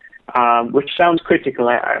it, which sounds critical.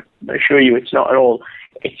 I assure you it's not at all.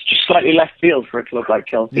 It's just slightly left field for a club like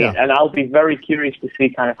Chelsea, yeah. And I'll be very curious to see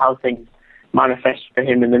kind of how things manifest for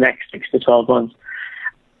him in the next 6 to 12 months.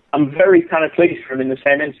 I'm very kind of pleased for him in the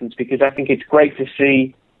same instance because I think it's great to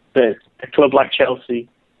see that a club like Chelsea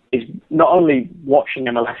is not only watching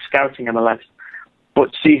MLS, scouting MLS,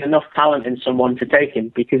 but sees enough talent in someone to take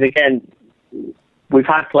him. Because again, we've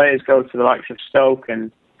had players go to the likes of Stoke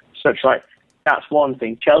and such like. That's one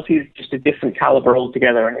thing. Chelsea is just a different caliber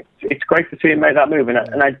altogether, and it's great to see him make that move, and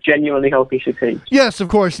I genuinely hope he succeeds. Yes, of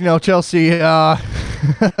course. You know, Chelsea,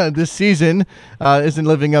 this season isn't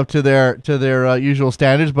living up to their usual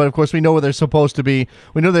standards. But of course, we know where they're supposed to be.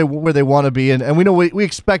 We know where they want to be, and we know we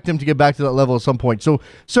expect them to get back to that level at some point. So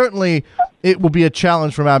certainly, it will be a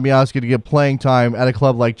challenge for Matt Miazga to get playing time at a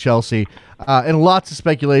club like Chelsea. And lots of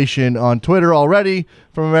speculation on Twitter already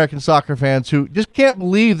from American soccer fans who just can't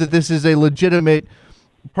believe that this is a legitimate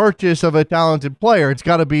purchase of a talented player. It's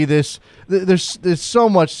got to be this. There's so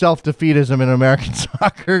much self-defeatism in American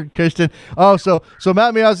soccer, Christian. Oh, so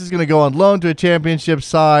Matt Miazga is going to go on loan to a championship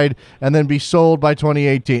side and then be sold by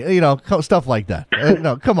 2018. You know, stuff like that.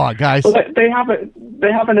 No, come on, guys. Well, they have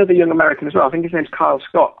another young American as well. I think his name's Kyle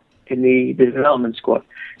Scott in the development squad.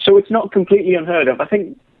 So it's not completely unheard of. I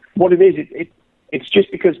think what it is, it's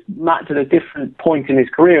just because Matt's at a different point in his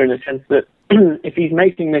career in the sense that if he's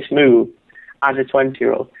making this move as a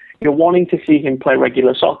 20-year-old, you're wanting to see him play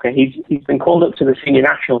regular soccer. He's been called up to the senior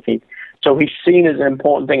national team, so he's seen as an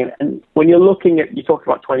important thing. And when you're looking at, you talked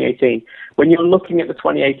about 2018, when you're looking at the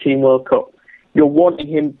 2018 World Cup, you're wanting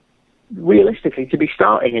him realistically to be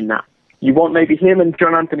starting in that. You want maybe him and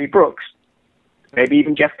John Anthony Brooks, maybe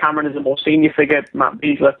even Jeff Cameron as a more senior figure, Matt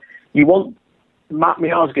Beasler. You want Matt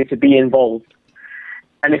Miazga to be involved.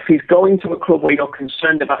 And if he's going to a club where you're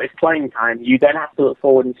concerned about his playing time, you then have to look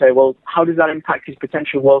forward and say, well, how does that impact his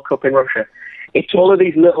potential World Cup in Russia? It's all of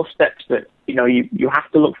these little steps that you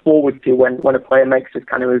have to look forward to when a player makes this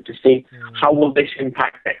kind of move to see how will this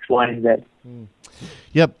impact X, Y, and Z.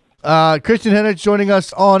 Yep. Christian Henrich joining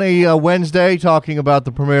us on a Wednesday talking about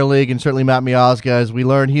the Premier League and certainly Matt Miazga. As we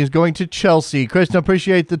learned, he is going to Chelsea. Christian,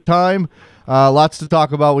 appreciate the time. Lots to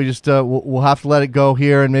talk about. We just we'll have to let it go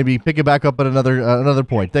here and maybe pick it back up at another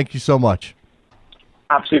point. Thank you so much.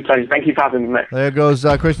 Absolute pleasure. Thank you for having me, mate. There goes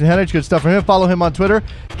Christian Henrich. Good stuff from him. Follow him on Twitter,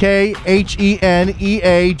 KHENEAGE.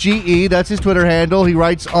 That's his Twitter handle. He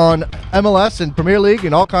writes on MLS and Premier League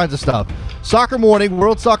and all kinds of stuff. Soccer Morning,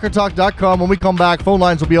 WorldSoccerTalk.com. When we come back, phone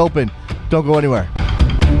lines will be open. Don't go anywhere.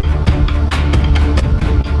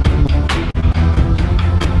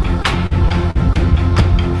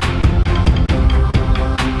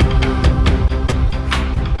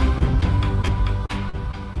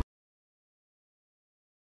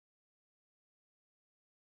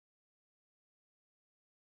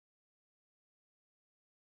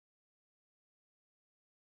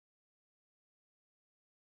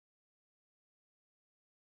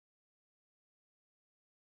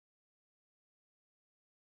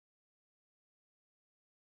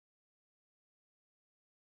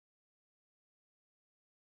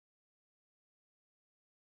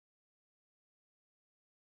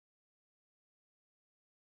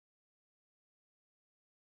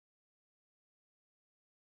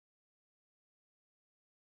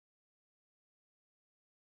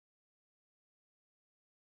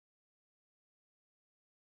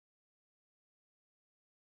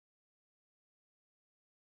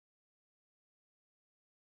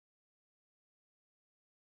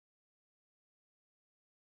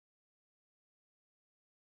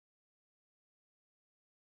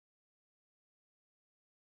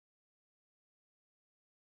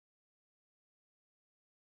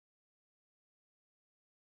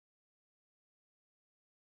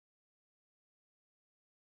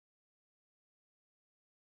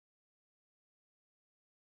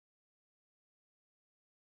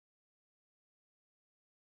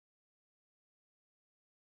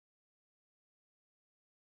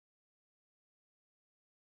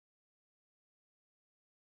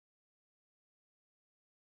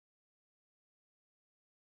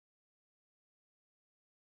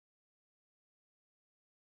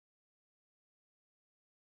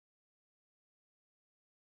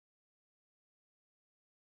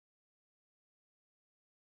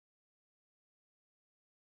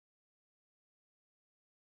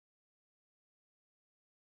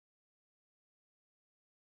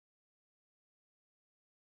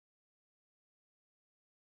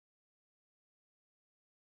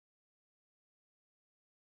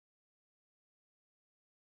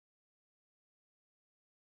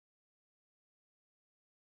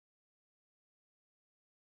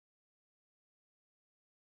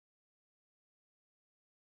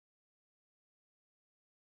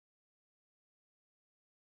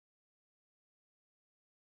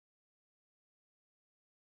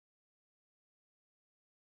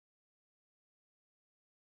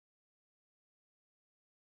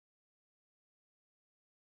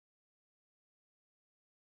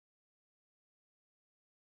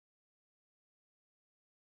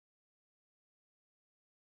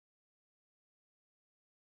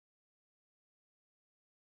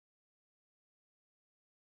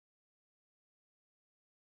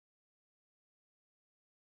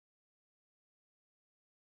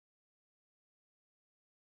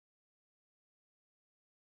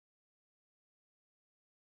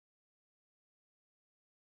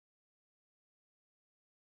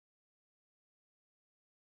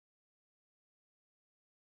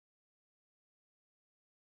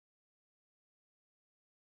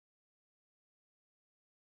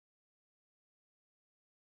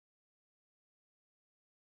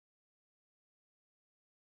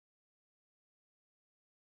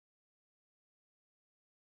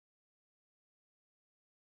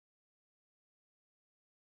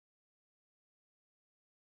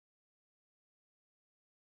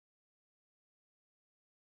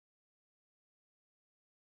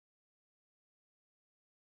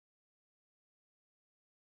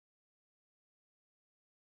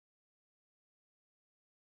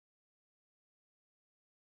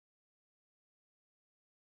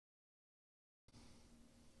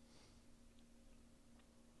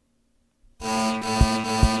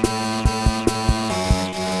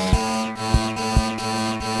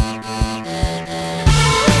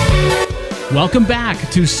 Welcome back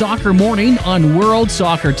to Soccer Morning on World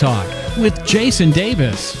Soccer Talk with Jason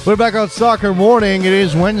Davis. We're back on Soccer Morning. It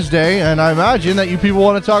is Wednesday, and I imagine that you people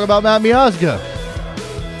want to talk about Matt Miazga.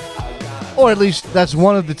 Or at least that's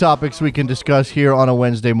one of the topics we can discuss here on a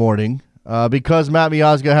Wednesday morning, because Matt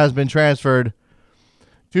Miazga has been transferred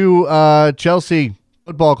to Chelsea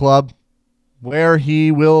Football Club, where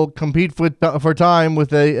he will compete for time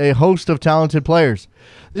with a host of talented players.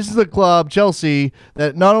 This is a club, Chelsea,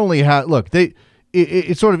 that not only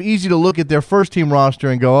it's sort of easy to look at their first team roster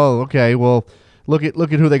and go, oh, okay, well, look at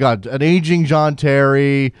who they got. An aging John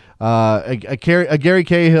Terry, a Gary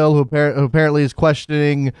Cahill who apparently is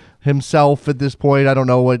questioning himself at this point. I don't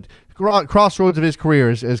know what crossroads of his career,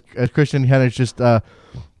 as Christian Hennig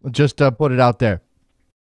just put it out there.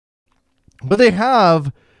 But they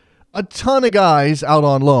have a ton of guys out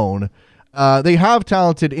on loan. They have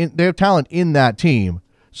talent in that team.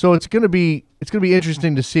 So it's gonna be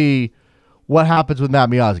interesting to see what happens with Matt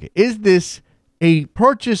Miazga. Is this a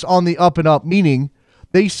purchase on the up and up, meaning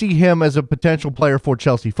they see him as a potential player for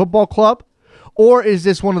Chelsea Football Club, or is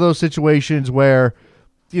this one of those situations where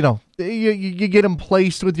you get him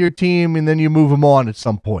placed with your team and then you move him on at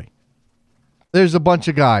some point? There's a bunch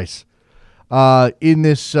of guys in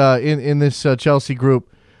this Chelsea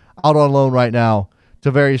group out on loan right now to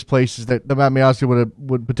various places that Matt Miazga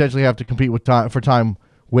would potentially have to compete for time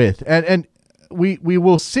with, and we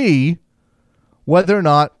will see whether or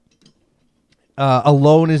not a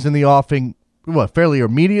loan is in the offing. Fairly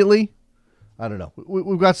immediately. I don't know.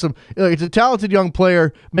 We've got some. It's a talented young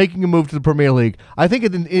player making a move to the Premier League. I think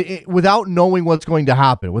without knowing what's going to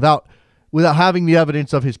happen, without having the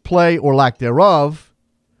evidence of his play or lack thereof,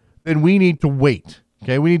 then we need to wait.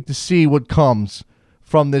 Okay, we need to see what comes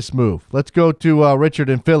from this move. Let's go to Richard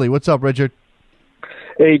in Philly. What's up, Richard?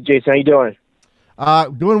 Hey, Jason. How you doing?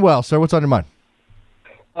 Doing well, sir. What's on your mind?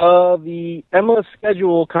 The MLS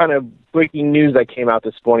schedule kind of breaking news that came out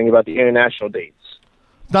this morning about the international dates.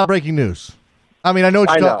 It's not breaking news. I mean, I know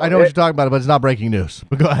what you're talking about, but it's not breaking news.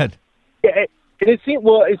 But go ahead. Yeah,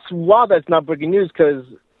 it's wild that it's not breaking news because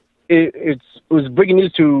it was breaking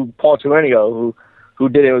news to Paul Turenio, who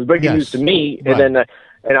did it. It was breaking news to me, right. And then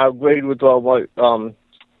and I agreed with what I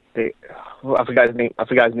forgot his name.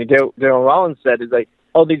 Darren Rollins said is like,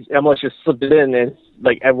 oh, these MLS just slipped it in, and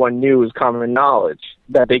like everyone knew it was common knowledge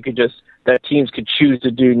that that teams could choose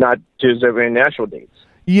to do not to deserve international dates.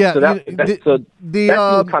 Yeah, so that's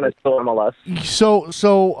kind of still MLS.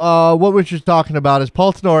 So what Richard's talking about is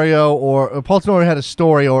Paul Tenorio had a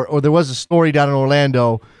story, or there was a story down in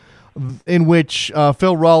Orlando, in which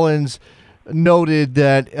Phil Rollins noted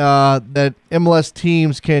that MLS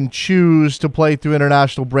teams can choose to play through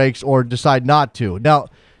international breaks or decide not to. Now,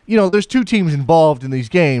 there's two teams involved in these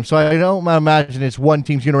games, so I don't imagine it's one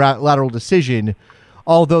team's unilateral decision,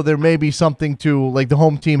 although there may be something to like the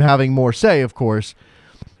home team having more say, of course.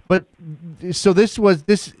 But so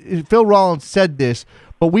Phil Rollins said this,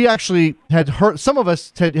 but we actually had heard, some of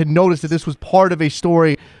us had noticed that this was part of a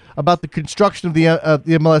story about the construction of the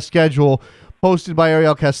MLS schedule posted by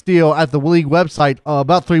Ariel Castillo at the league website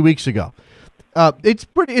about 3 weeks ago. It's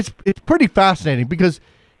pretty fascinating because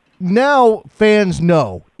now fans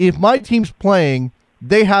know if my team's playing,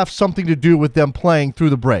 they have something to do with them playing through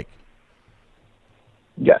the break.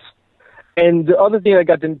 Yes. And the other thing I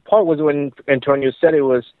got the part was when Antonio said it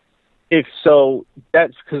was, since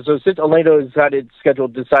Orlando decided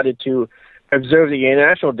to observe the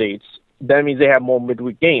international dates, that means they have more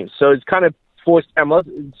midweek games. So it's kind of forced MLS.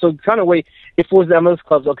 So kind of way it forced MLS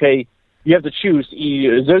clubs. Okay, you have to choose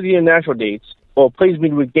either observe the international dates or play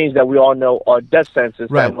midweek games that we all know are death sentences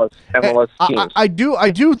for right. MLS teams. I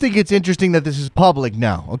do think it's interesting that this is public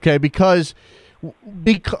now. Okay, because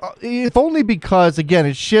if only because again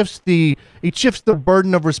it shifts the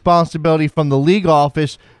burden of responsibility from the league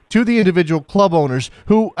office to the individual club owners,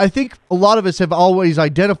 who I think a lot of us have always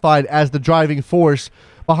identified as the driving force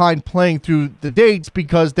behind playing through the dates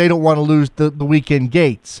because they don't want to lose the weekend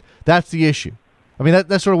gates. That's the issue. I mean,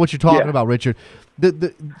 that's sort of what you're talking about, Richard.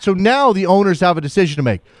 So now the owners have a decision to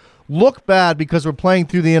make. Look bad because we're playing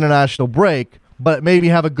through the international break, but maybe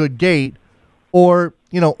have a good gate, or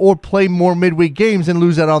play more midweek games and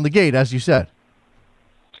lose that on the gate, as you said.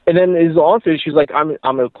 And then there's also issues like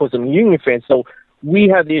I'm of course a Union fan, so we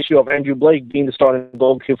have the issue of Andrew Blake being the starting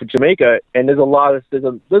goalkeeper for Jamaica, and there's I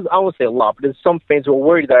won't say a lot, but there's some fans who are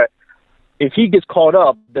worried that if he gets called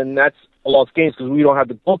up, then that's a lost games because we don't have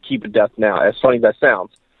the goalkeeper depth now, as funny as that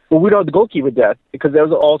sounds. But we don't have the goalkeeper depth because there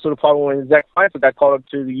was also the problem when Zach Pfeiffer got called up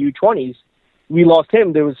to the U20s. We lost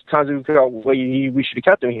him. There was times we figured out we should have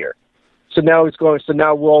kept him here. So now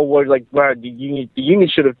we're all worried like, wow, the Union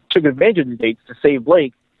should have took advantage of the dates to save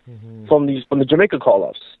Blake from the Jamaica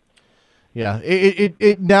call-ups. Yeah,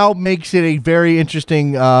 it now makes it a very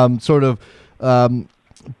interesting sort of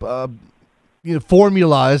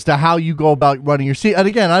formula as to how you go about running your season. And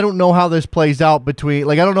again, I don't know how this plays out between.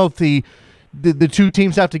 Like, I don't know if the two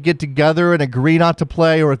teams have to get together and agree not to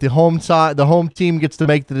play, or if the home team gets to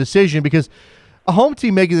make the decision, because a home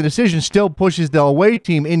team making the decision still pushes the away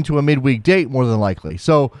team into a midweek date more than likely.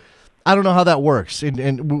 So I don't know how that works.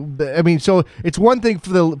 And I mean, so it's one thing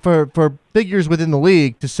for figures within the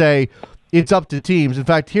league to say it's up to teams. In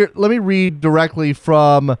fact, here, let me read directly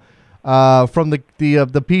from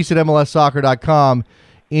the piece at MLSsoccer.com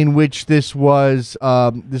in which this was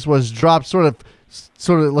dropped, sort of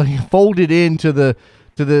like folded into the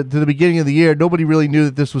beginning of the year. Nobody really knew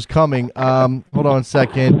that this was coming. Hold on a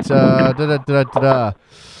second.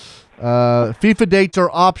 FIFA dates are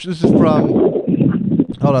options. This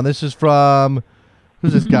is from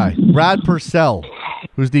who's this guy? Brad Purcell,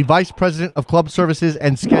 who's the Vice President of Club Services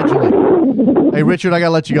and Scheduling. Hey, Richard, I got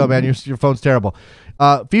to let you go, man. Your phone's terrible.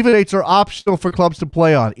 FIFA dates are optional for clubs to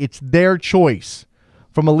play on. It's their choice.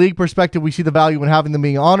 From a league perspective, we see the value in having them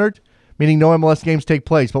being honored, meaning no MLS games take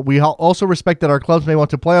place. But we also respect that our clubs may want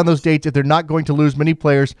to play on those dates if they're not going to lose many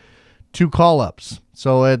players to call-ups.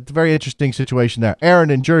 So it's a very interesting situation there. Aaron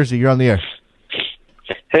in Jersey, you're on the air.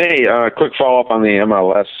 Hey, quick follow-up on the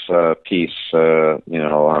MLS piece,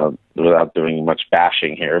 without doing much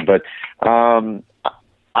bashing here. But I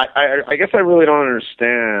guess I really don't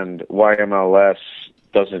understand why MLS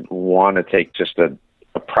doesn't want to take just a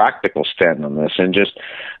practical stand on this and just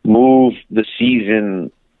move the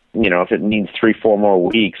season. If it means 3-4 more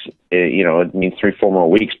weeks, it means 3-4 more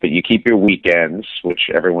weeks, but you keep your weekends, which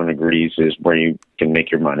everyone agrees is where you can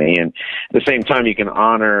make your money. And at the same time, you can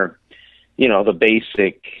honor, the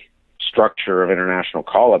basic structure of international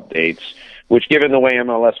call-up dates, which, given the way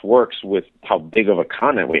MLS works with how big of a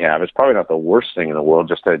continent we have, is probably not the worst thing in the world,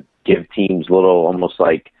 just to give teams little, almost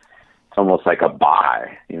like a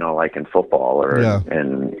bye, like in football or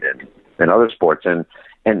in other sports. And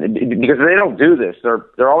because they don't do this,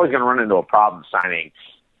 they're always going to run into a problem signing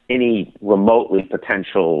any remotely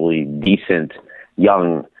potentially decent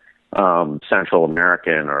young Central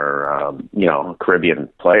American or Caribbean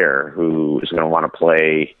player who is going to want to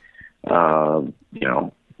play,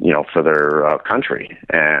 for their country.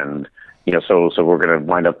 And so we're going to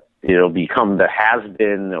wind up. It'll become the has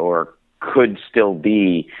been or could still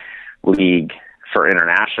be league for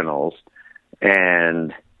internationals,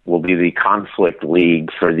 and will be the conflict league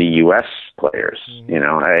for the U.S. players.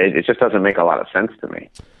 It just doesn't make a lot of sense to me.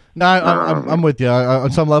 No, I'm with you on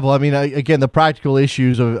some level. I mean, again, the practical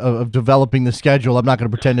issues of developing the schedule, I'm not going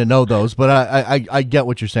to pretend to know those, but I get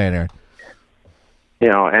what you're saying, Aaron.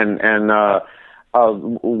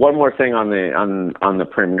 One more thing on the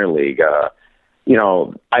Premier League. I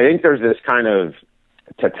think there's this kind of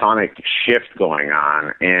tectonic shift going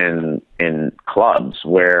on in clubs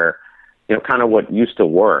where, kind of what used to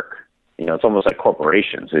work, it's almost like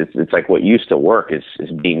corporations. It's like what used to work is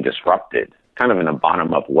being disrupted, kind of in a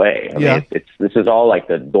bottom-up way. I mean, this is all like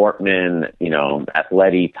the Dortmund,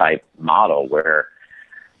 Atleti type model where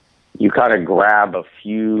you kind of grab a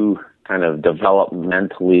few kind of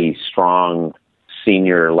developmentally strong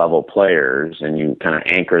senior level players and you kind of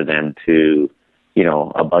anchor them to,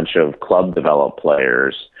 a bunch of club developed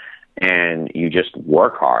players, and you just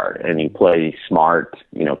work hard and you play smart,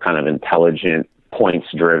 kind of intelligent, points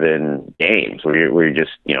driven games where you're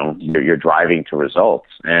just, you're driving to results.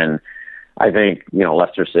 And I think,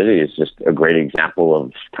 Leicester City is just a great example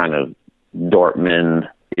of kind of Dortmund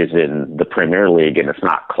is in the Premier League and it's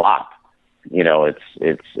not Klopp.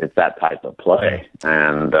 It's that type of play.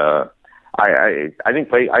 And I think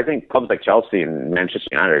clubs like Chelsea and Manchester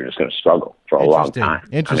United are just going to struggle for a long time.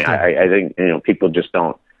 Interesting. I think people just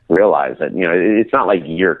don't realize that it's not like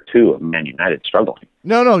year 2 of Man United struggling.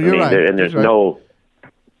 No, you're right. And there's right. no.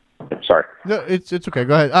 Sorry. No, it's okay.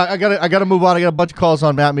 Go ahead. I gotta move on. I got a bunch of calls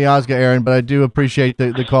on Matt Miazga, Aaron, but I do appreciate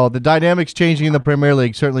the call. The dynamics changing in the Premier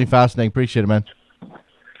League, certainly fascinating. Appreciate it, man.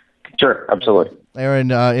 Sure, absolutely.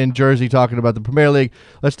 Aaron in Jersey talking about the Premier League.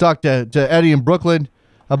 Let's talk to Eddie in Brooklyn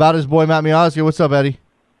about his boy Matt Miazga. What's up, Eddie?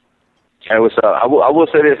 Hey, what's up? I will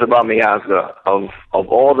say this about Miazga. Of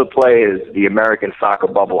all the players the American soccer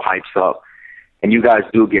bubble hypes up, and you guys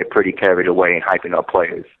do get pretty carried away in hyping up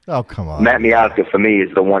players. Oh, come on. Matt Miazga, for me, is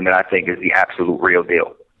the one that I think is the absolute real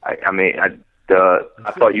deal. I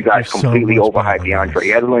thought you guys completely overhyped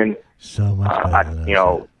DeAndre Edlin. So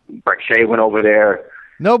much Breck Shea went over there.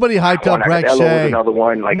 Nobody hyped up Breck Shea. Another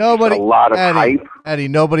one. Nobody, a lot of Eddie, hype. Eddie,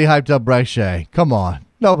 nobody hyped up Breck Shea. Come on.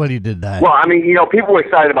 Nobody did that. Well, I mean, people were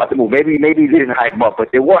excited about the move. Maybe they didn't hype him up,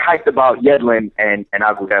 but they were hyped about Yedlin and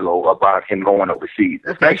Agudelo about him going overseas,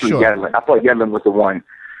 especially sure. Yedlin. I thought Yedlin was the one.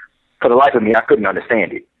 For the life of me, I couldn't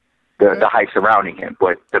understand it, the hype surrounding him.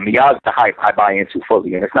 But the Miazga hype, I buy into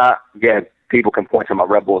fully. And it's not, people can point to my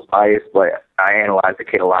Red Bulls bias, but I analyze the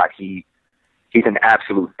kid a lot. He's an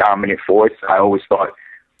absolute dominant force. I always thought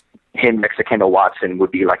him next to Kendall Watson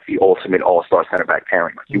would be like the ultimate all-star center back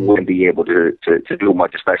pairing. Like, you wouldn't be able to do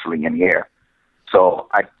much, especially in the air. So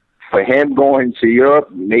for him going to Europe,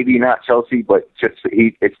 maybe not Chelsea, but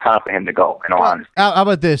it's time for him to go, in all honesty. How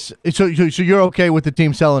about this? So you're okay with the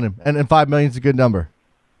team selling him, and $5 million is a good number?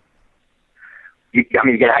 You're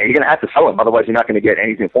going to have to sell him, otherwise you're not going to get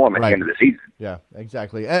anything for him at the end of the season. Yeah,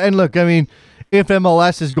 exactly. And look, I mean, if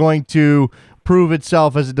MLS is going to prove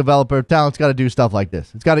itself as a developer of talent, it's got to do stuff like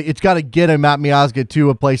this. It's got to get a Matt Miazga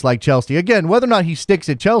to a place like Chelsea. Again, whether or not he sticks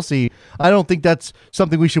at Chelsea, I don't think that's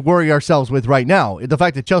something we should worry ourselves with right now. The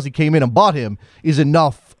fact that Chelsea came in and bought him is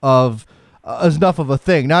enough of a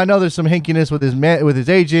thing. Now I know there's some hinkiness with his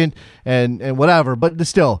agent and whatever, but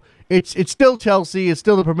still, it's still Chelsea, it's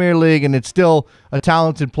still the Premier League, and it's still a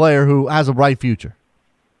talented player who has a bright future.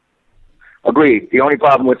 Agreed. The only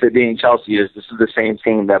problem with it being Chelsea is this is the same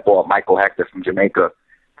team that bought Michael Hector from Jamaica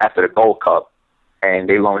after the Gold Cup, and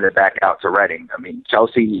they loaned it back out to Reading. I mean,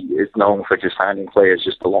 Chelsea is known for just signing players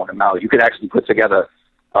just to loan them out. You could actually put together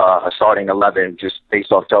a starting 11 just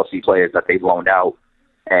based off Chelsea players that they've loaned out,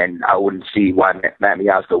 and I wouldn't see why Matt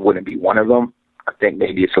Miazga wouldn't be one of them. I think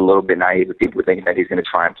maybe it's a little bit naive if people thinking that he's going to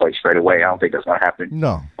try and play straight away. I don't think that's going to happen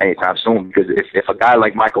anytime soon, because if a guy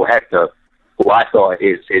like Michael Hector, who I thought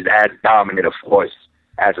is as dominant a force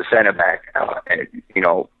as a center back, and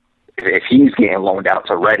if he's getting loaned out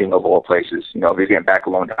to Reading of all places, if he's getting back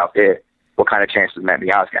loaned out there, what kind of chance does Matt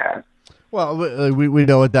Miazga have? Well, we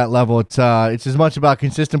know at that level it's as much about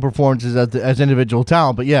consistent performances as individual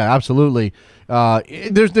talent. But yeah, absolutely.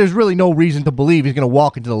 There's really no reason to believe he's going to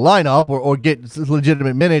walk into the lineup or get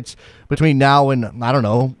legitimate minutes between now and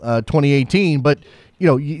 2018. But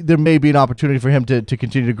there may be an opportunity for him to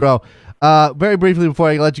continue to grow. Very briefly before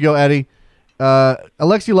I let you go, Eddie,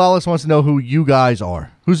 Alexi Lawless wants to know who you guys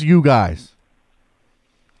are. Who's you guys?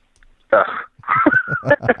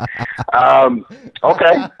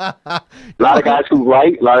 Okay. A lot of guys who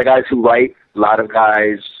write, a lot of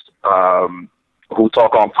guys who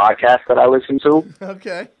talk on podcasts that I listen to.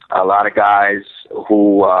 Okay. A lot of guys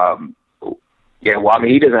who, he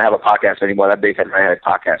doesn't have a podcast anymore. That Big Head Redhead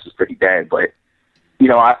podcast is pretty dead, but,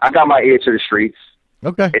 I got my ear to the streets.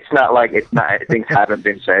 Okay. It's not like things haven't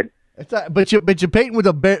been said. But you're painting with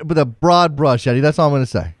a broad brush, Eddie. That's all I'm going to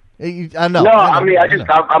say. I know. No,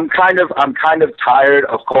 I'm kind of tired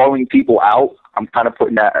of calling people out. I'm kind of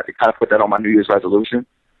put that on my New Year's resolution.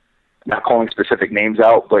 Not calling specific names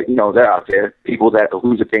out, but they're out there. People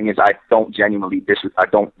whose opinions I don't genuinely I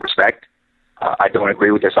don't respect. I don't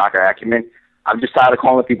agree with their soccer acumen. I'm just tired of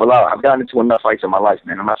calling people out. I've gotten into enough fights in my life,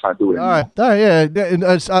 man. I'm not trying to do it anymore. All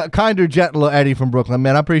right, yeah. Kinder, gentler Eddie from Brooklyn,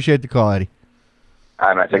 man. I appreciate the call, Eddie. All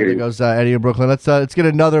right, man. Take it easy. There goes Eddie in Brooklyn. Let's get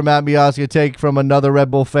another Matt Miazga take from another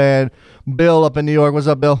Red Bull fan. Bill up in New York. What's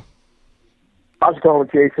up, Bill? I was calling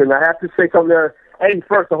Jason. I have to say something there. Eddie,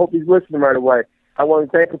 first, I hope he's listening right away. I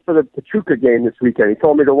want to thank him for the Pachuca game this weekend. He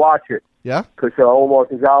told me to watch it. Yeah? Because Omar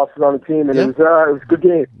Gonzalez was on the team, and it was a good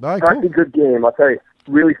game. All right, cool. Good game. I'll tell you.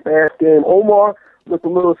 Really fast game. Omar looked a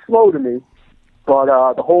little slow to me, but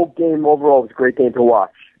the whole game overall was a great game to watch.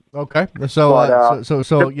 Okay. So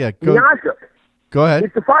yeah. Miazga. Go ahead.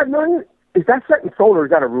 Is the $5 million, is that set in stone or is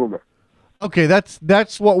that a rumor? Okay,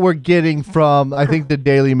 that's what we're getting from, I think the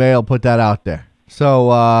Daily Mail put that out there.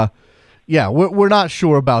 So, we're not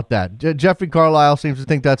sure about that. Jeffrey Carlisle seems to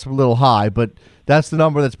think that's a little high, but that's the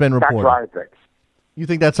number that's been reported. That's what I think. You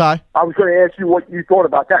think that's high? I was going to ask you what you thought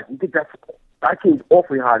about that. You think that seems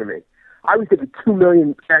awfully high to me. I was thinking $2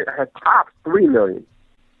 million at top, $3 million.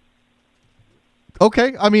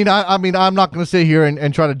 Okay, I'm not going to sit here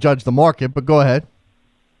and try to judge the market, but go ahead.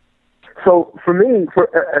 So for me,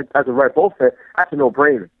 as a Red Bull fan, that's a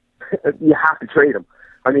no-brainer. You have to trade him.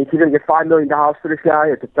 I mean, if you're going to get $5 million for this guy,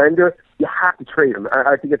 a defender, you have to trade him.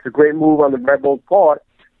 I think it's a great move on the Red Bulls' part.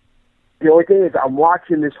 The only thing is, I'm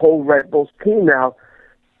watching this whole Red Bulls team now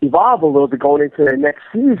evolve a little bit going into the next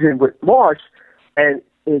season with Marsh, and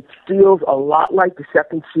it feels a lot like the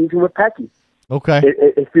second season with Pecky. Okay.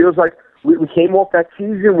 It feels like we came off that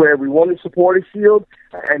season where we won the Supporters' Shield,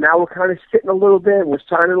 and now we're kind of sitting a little bit. We're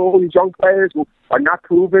signing all these young players who are not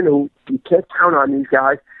proven, who you can't count on these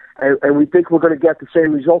guys, and we think we're going to get the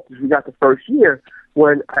same results as we got the first year,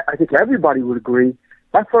 when I think everybody would agree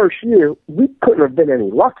that first year we couldn't have been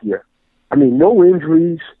any luckier. I mean, no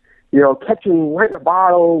injuries, catching right in the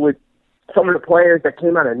bottle with some of the players that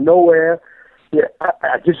came out of nowhere. Yeah,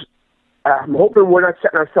 I'm hoping we're not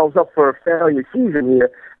setting ourselves up for a failure season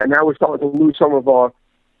here, and now we're starting to lose some of our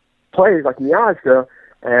players like Miazga,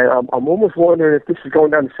 and I'm almost wondering if this is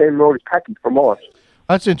going down the same road as Pecky from us.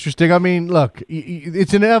 That's interesting. I mean, look,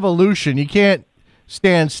 it's an evolution. You can't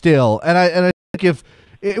stand still, and I think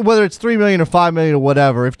whether it's $3 million or $5 million or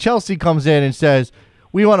whatever, if Chelsea comes in and says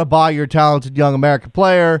we want to buy your talented young American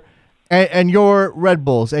player, and you're Red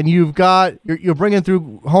Bulls, and you're bringing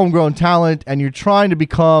through homegrown talent, and you're trying to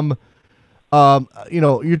become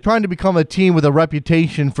you're trying to become a team with a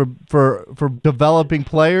reputation for developing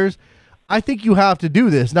players, I think you have to do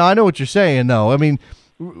this. Now, I know what you're saying, though. I mean,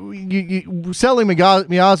 selling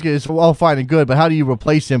Miazga is all fine and good, but how do you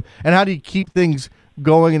replace him, and how do you keep things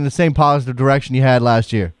going in the same positive direction you had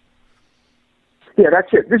last year? Yeah, that's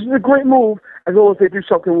it. This is a great move as long as they do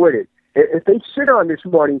something with it. If they sit on this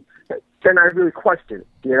money, then I really question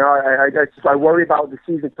it. I worry about the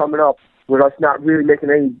season coming up with us not really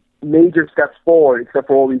making any major steps forward, except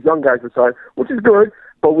for all these young guys beside, which is good,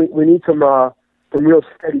 but we need some real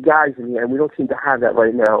steady guys in here, and we don't seem to have that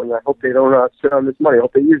right now, and I hope they don't sit on this money. I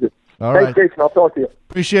hope they use it. Thanks, Jason. I'll talk to you.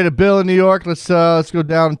 Appreciate it, Bill in New York. Let's go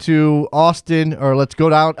down to Austin, or let's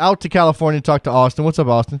go out to California and talk to Austin. What's up,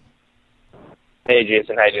 Austin? Hey,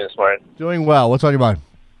 Jason. How you doing this morning? Doing well. What's on your mind?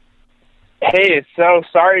 Hey, so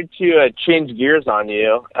sorry to change gears on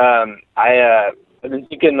you. I've been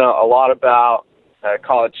thinking a lot about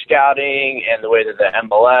college scouting and the way that the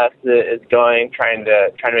MLS is going, trying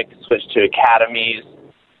to make the switch to academies.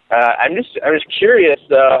 I'm just curious.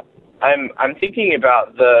 I'm thinking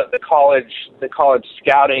about the college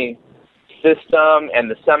scouting system and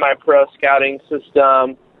the semi-pro scouting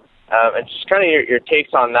system, and just kind of your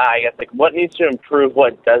takes on that. I guess like what needs to improve,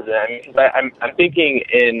 what doesn't. I mean, because I'm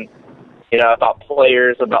thinking about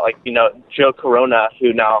players, about Joe Corona,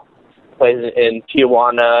 who now plays in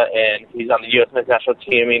Tijuana, and he's on the U.S. men's national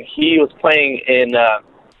team. I mean, he was playing in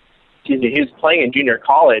junior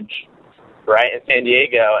college, right, in San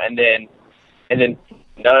Diego, and then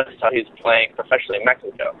notice how he's playing professionally in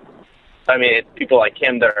Mexico. I mean, it's people like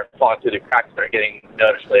him that are falling through the cracks that are getting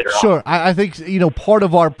noticed later on. Sure. I think, part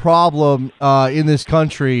of our problem in this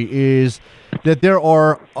country is that there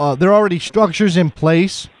are already structures in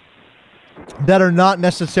place that are not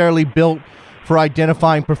necessarily built for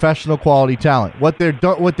identifying professional quality talent.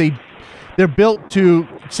 They're built to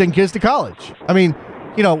send kids to college. I mean,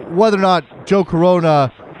 whether or not Joe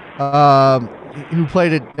Corona, who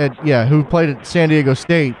played at San Diego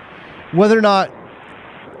State, whether or not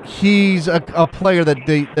he's a player that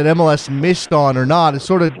MLS missed on or not,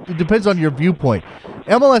 it depends on your viewpoint.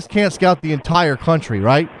 MLS can't scout the entire country,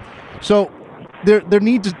 right? So there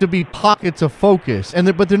needs to be pockets of focus,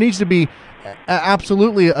 but there needs to be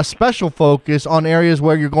absolutely a special focus on areas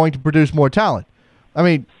where you're going to produce more talent. I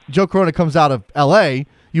mean, Joe Corona comes out of L.A.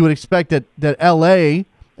 You would expect that L.A.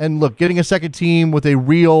 and look, getting a second team with a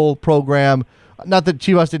real program. Not that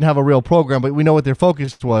Chivas didn't have a real program, but we know what their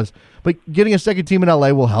focus was. But getting a second team in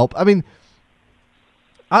L.A. will help. I mean,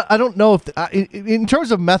 I don't know if in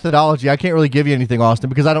terms of methodology, I can't really give you anything, Austin,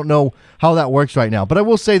 because I don't know how that works right now. But I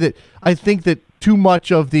will say that I think that too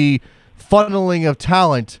much of the funneling of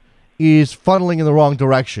talent is funneling in the wrong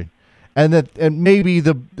direction, and maybe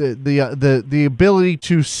the ability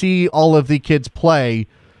to see all of the kids play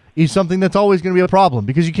is something that's always going to be a problem,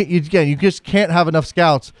 because you just can't have enough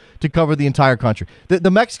scouts to cover the entire country. The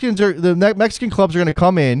Mexican clubs are going to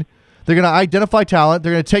come in. They're going to identify talent.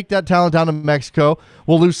 They're going to take that talent down to Mexico.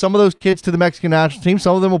 We'll lose some of those kids to the Mexican national team.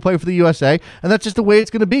 Some of them will play for the USA, and that's just the way it's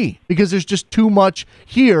going to be, because there's just too much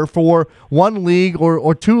here for one league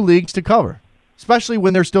or two leagues to cover, especially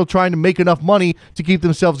when they're still trying to make enough money to keep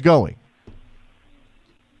themselves going.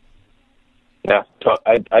 Yeah,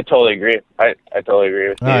 I totally agree. I totally agree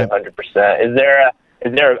with you 100%. Is there?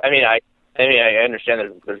 I mean, I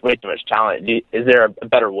understand there's way too much talent. Is there a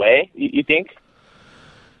better way? You think?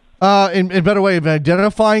 In better way of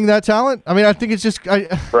identifying that talent. I mean, I think it's just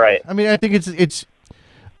right. I mean, I think it's,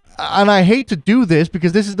 and I hate to do this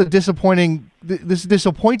because this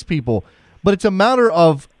disappoints people, but it's a matter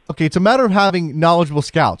of having knowledgeable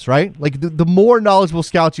scouts, right? Like the more knowledgeable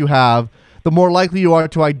scouts you have, the more likely you are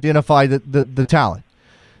to identify the talent.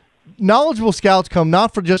 Knowledgeable scouts come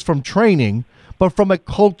not just from training, but from a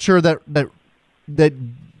culture that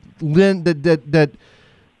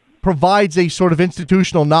provides a sort of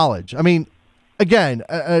institutional knowledge. I mean, again,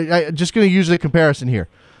 I'm just going to use a comparison here.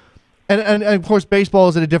 And of course, baseball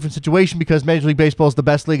is in a different situation because Major League Baseball is the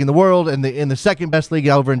best league in the world, and the second best league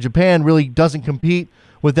over in Japan really doesn't compete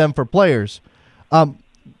with them for players.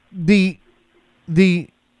 The the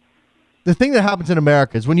thing that happens in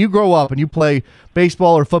America is when you grow up and you play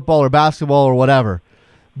baseball or football or basketball or whatever,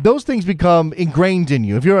 those things become ingrained in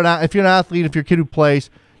you. If you're an athlete, if you're a kid who plays,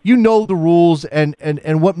 you know the rules and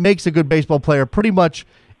what makes a good baseball player pretty much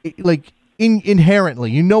like inherently.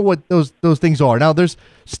 You know what those things are. Now there's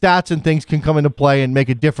stats and things can come into play and make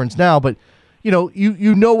a difference now, but you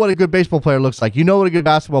know what a good baseball player looks like. You know what a good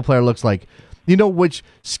basketball player looks like. You know which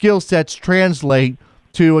skill sets translate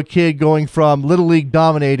to a kid going from little league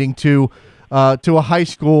dominating to a high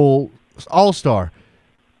school all-star.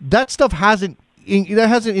 That stuff hasn't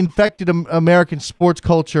infected American sports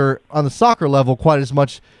culture on the soccer level quite as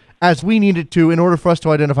much as we need it to in order for us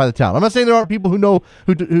to identify the talent. I'm not saying there aren't people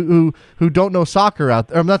who don't know soccer out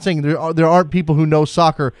there. I'm not saying there aren't people who know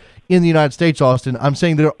soccer in the United States, Austin. I'm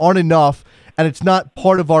saying there aren't enough, and it's not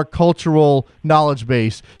part of our cultural knowledge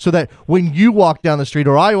base, so that when you walk down the street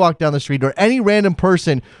or I walk down the street or any random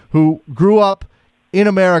person who grew up in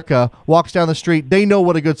America walks down the street, they know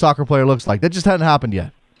what a good soccer player looks like. That just hasn't happened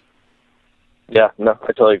yet. Yeah, no, I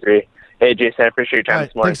totally agree. Hey, Jason, I appreciate your time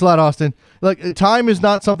this morning. Thanks a lot, Austin. Look, time is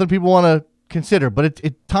not something people want to consider, but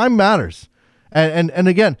time matters. And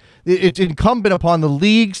again, it's incumbent upon the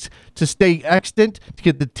leagues to stay extant, to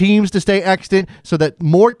get the teams to stay extant, so that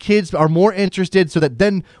more kids are more interested, so that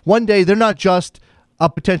then one day they're not just a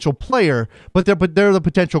potential player, but they're the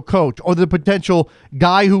potential coach or the potential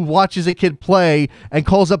guy who watches a kid play and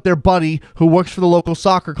calls up their buddy who works for the local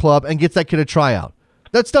soccer club and gets that kid a tryout.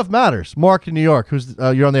 That stuff matters. Mark in New York,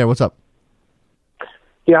 you're on the air. What's up?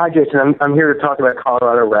 Yeah, hi, Jason. I'm here to talk about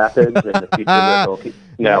Colorado Rapids and the future.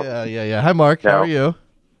 No. Yeah. Hi, Mark. How are you?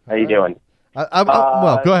 How you doing?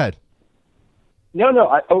 Well, go ahead.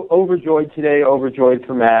 No. Overjoyed today. Overjoyed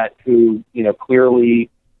for Matt, who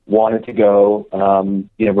clearly wanted to go.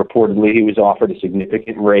 Reportedly he was offered a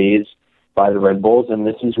significant raise by the Red Bulls, and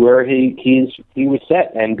this is where he was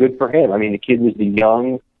set. And good for him. I mean, the kid was the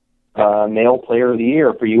young male player of the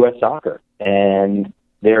year for U.S. Soccer, and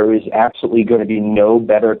there is absolutely going to be no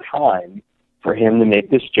better time for him to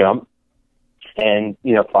make this jump. And,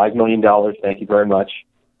 $5 million, thank you very much.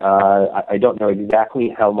 I don't know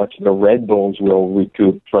exactly how much the Red Bulls will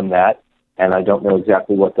recoup from that, and I don't know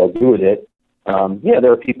exactly what they'll do with it.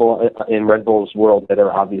 There are people in Red Bull's world that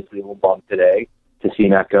are obviously a little bummed today to see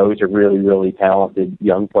Matt go. He's a really, really talented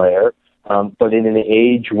young player. But in an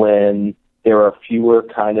age when there are fewer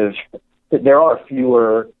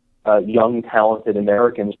young, talented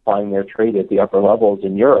Americans plying their trade at the upper levels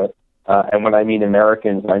in Europe. And when I mean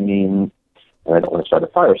Americans, I mean, and I don't want to start a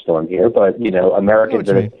firestorm here, but, Americans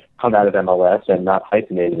that have come out of MLS and not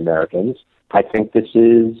hyphenated Americans. I think this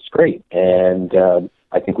is great. And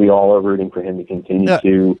I think we all are rooting for him to continue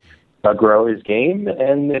to grow his game,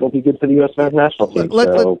 and it'll be good for the U.S. men's national team.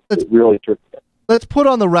 Let's put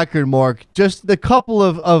on the record, Mark, just the couple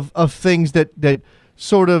of things that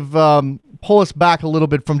sort of pull us back a little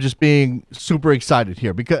bit from just being super excited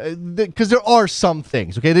here, because there are some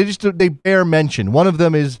things, okay? They bear mention. One of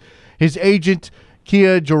them is his agent,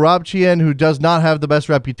 Kia Joorabchian, who does not have the best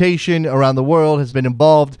reputation around the world, has been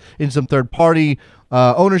involved in some third-party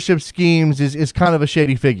ownership schemes, is kind of a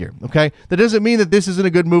shady figure, okay? That doesn't mean that this isn't a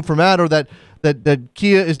good move for Matt, or that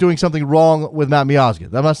Kia is doing something wrong with Matt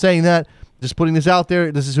Miazga. I'm not saying that. Just putting this out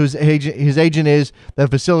there. This is who his agent is that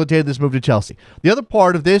facilitated this move to Chelsea. The other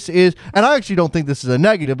part of this is, and I actually don't think this is a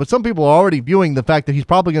negative, but some people are already viewing the fact that he's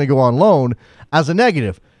probably going to go on loan as a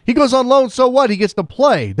negative. He goes on loan, so what? He gets to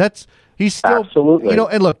play. He's still, absolutely.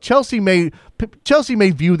 And look, Chelsea may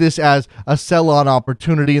view this as a sell-on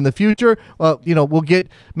opportunity in the future. We'll get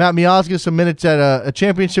Matt Miazga some minutes at a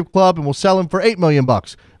championship club, and we'll sell him for $8 million.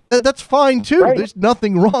 That's fine too. Right. There's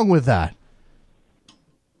nothing wrong with that.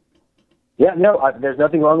 Yeah, no, there's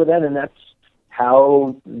nothing wrong with that, and that's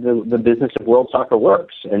how the business of world soccer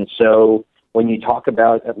works. And so when you talk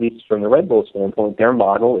about, at least from the Red Bull standpoint, their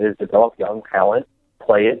model is develop young talent,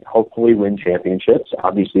 play it, hopefully win championships.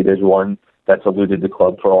 Obviously, there's one that's eluded the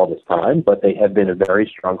club for all this time, but they have been a very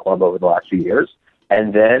strong club over the last few years.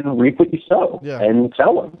 And then reap what you sow and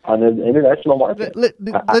sell them on an international market.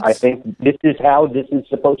 I think this is how this is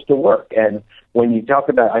supposed to work. And when you talk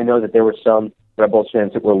about, I know that there were some Red Bulls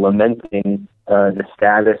fans that were lamenting the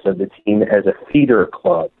status of the team as a feeder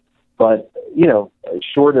club. But,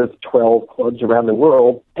 short of 12 clubs around the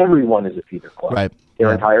world, everyone is a feeder club. Right. There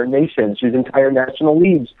are entire nations whose entire national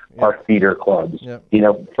leagues are feeder clubs. Yeah.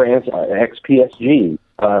 France, ex-PSG,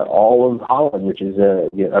 all of Holland, which is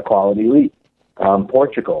a quality league.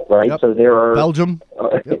 Portugal, right? Yep. So there are... Belgium.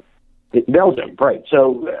 Belgium, right.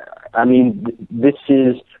 So, this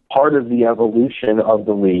is part of the evolution of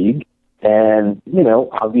the league. And,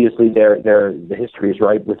 obviously the history is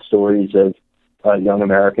ripe with stories of young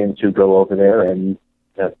Americans who go over there and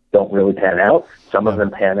don't really pan out. Some of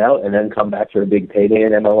them pan out and then come back for a big payday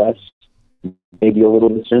in MLS, maybe a little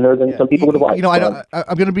bit sooner than some people would have liked. You know,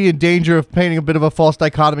 I'm going to be in danger of painting a bit of a false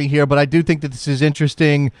dichotomy here, but I do think that this is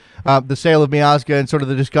interesting, the sale of Miazga and sort of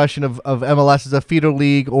the discussion of MLS as a feeder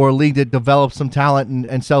league or a league that develops some talent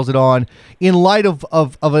and sells it on, in light of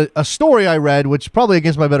a story I read, which probably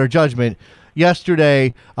against my better judgment,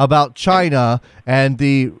 yesterday about China and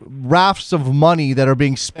the rafts of money that are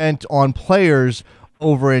being spent on players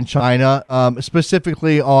over in China,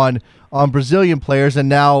 specifically on Brazilian players, and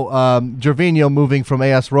now Gervinho moving from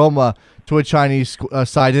AS Roma to a Chinese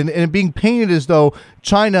side, and it being painted as though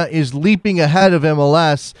China is leaping ahead of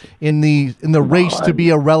MLS in the race to be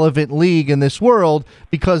a relevant league in this world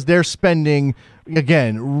because they're spending,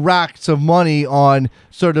 again, racks of money on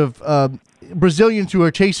sort of Brazilians who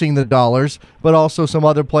are chasing the dollars, but also some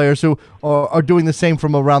other players who are doing the same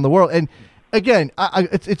from around the world. And again,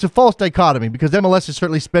 it's a false dichotomy because MLS is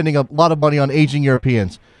certainly spending a lot of money on aging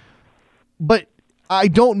Europeans. But I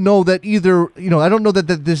don't know that either, I don't know that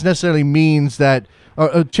this necessarily means that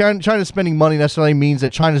China spending money necessarily means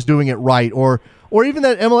that China's doing it right or even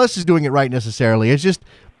that MLS is doing it right necessarily. It's just,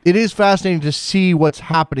 it is fascinating to see what's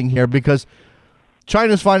happening here because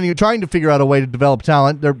China's trying to figure out a way to develop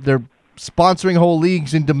talent. They're sponsoring whole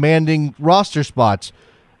leagues and demanding roster spots.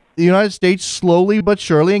 The United States slowly but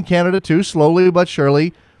surely, and Canada too, slowly but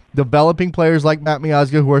surely, developing players like Matt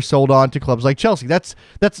Miazga who are sold on to clubs like Chelsea. That's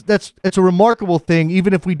a remarkable thing,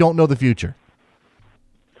 even if we don't know the future.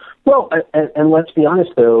 Well, and let's be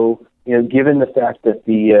honest, though, given the fact that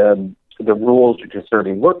the rules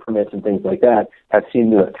concerning work permits and things like that have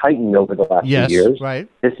seemed to have tightened over the last few years, right.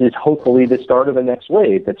 This is hopefully the start of the next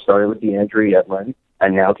wave that started with DeAndre Yedlin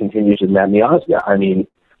and now continues with Matt Miazga. I mean,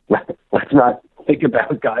 let's not think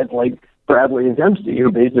about guys like Bradley and Dempsey,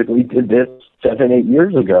 who basically did this 7-8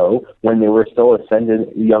 years ago when they were still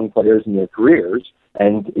ascendant young players in their careers,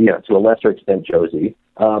 and to a lesser extent Josie.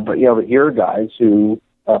 But here are guys who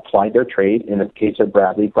applied their trade. In the case of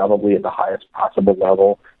Bradley, probably at the highest possible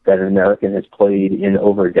level that an American has played in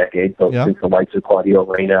over a decade, both since the likes of Claudio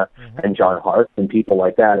Reyna and John Hart and people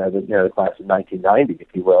like that, as the class of 1990, if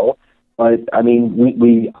you will. But I mean,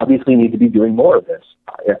 we obviously need to be doing more of this.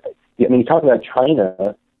 I mean, you talk about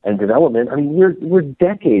China and development. I mean, we're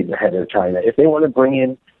decades ahead of China. If they want to bring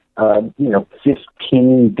in,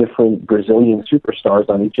 15 different Brazilian superstars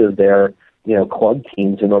on each of their, club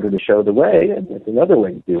teams in order to show the way, and it's another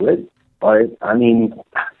way to do it. But I mean,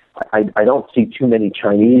 I don't see too many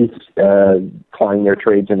Chinese plying their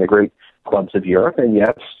trades in the great clubs of Europe. And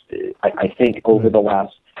yes, I think over the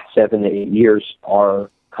last 7 to 8 years, our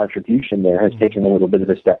contribution there has taken a little bit of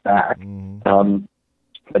a step back.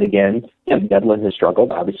 But again, Yedlin has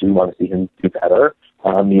struggled. Obviously, we want to see him do better.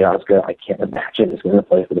 Miazga, I can't imagine is going to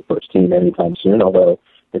play for the first team anytime soon, although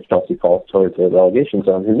if Chelsea falls towards the relegation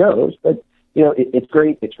zone, who knows? But, it's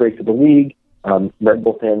great. It's great for the league. Red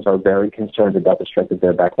Bull fans are very concerned about the strength of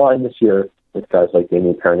their back line this year with guys like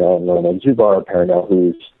Damien Perenel and Roman Zubar. Perenel,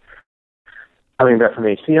 who's coming back from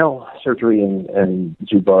ACL surgery, and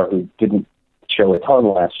Zubar, who didn't show a ton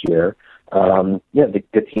last year.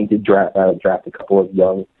 The team did draft a couple of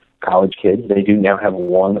young college kids. They do now have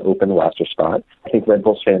one open roster spot. I think Red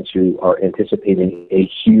Bulls fans who are anticipating a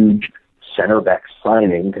huge center back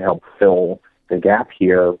signing to help fill the gap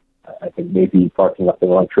here, I think maybe barking up the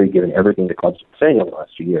wrong tree given everything the club's been saying over the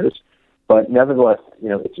last few years. But nevertheless,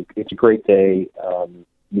 it's a great day.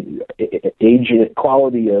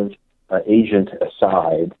 Quality of agent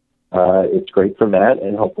aside, it's great for Matt,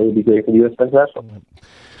 and hopefully it'll be great for the U.S. men's national team.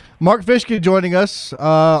 Mark Fishkin joining us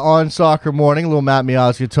on Soccer Morning, a little Matt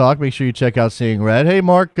Miazga talk. Make sure you check out Seeing Red. Hey,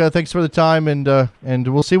 Mark, thanks for the time, and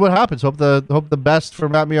we'll see what happens. Hope the best for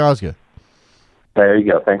Matt Miazga. There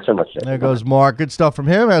you go. Thanks so much, Jay. There goes Mark. Good stuff from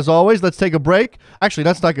him, as always. Let's take a break. Actually,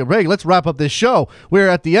 let's not take a break. Let's wrap up this show. We're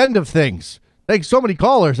at the end of things. Thanks so many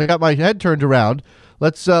callers. I got my head turned around.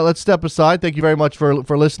 Let's step aside. Thank you very much for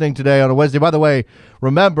listening today on a Wednesday. By the way,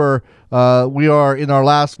 remember, we are in our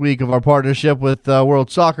last week of our partnership with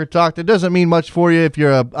World Soccer Talk. That doesn't mean much for you if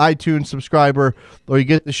you're an iTunes subscriber or you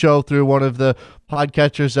get the show through one of the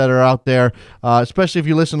podcatchers that are out there, especially if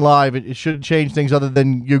you listen live. It shouldn't change things other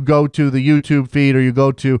than you go to the YouTube feed or you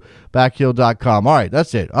go to backhill.com. All right,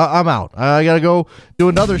 that's it. I'm out. I got to go do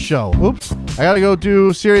another show. Oops. I got to go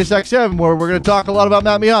do Sirius XM where we're going to talk a lot about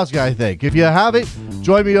Matt Miazga, I think. If you have it,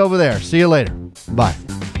 join me over there. See you later. Bye.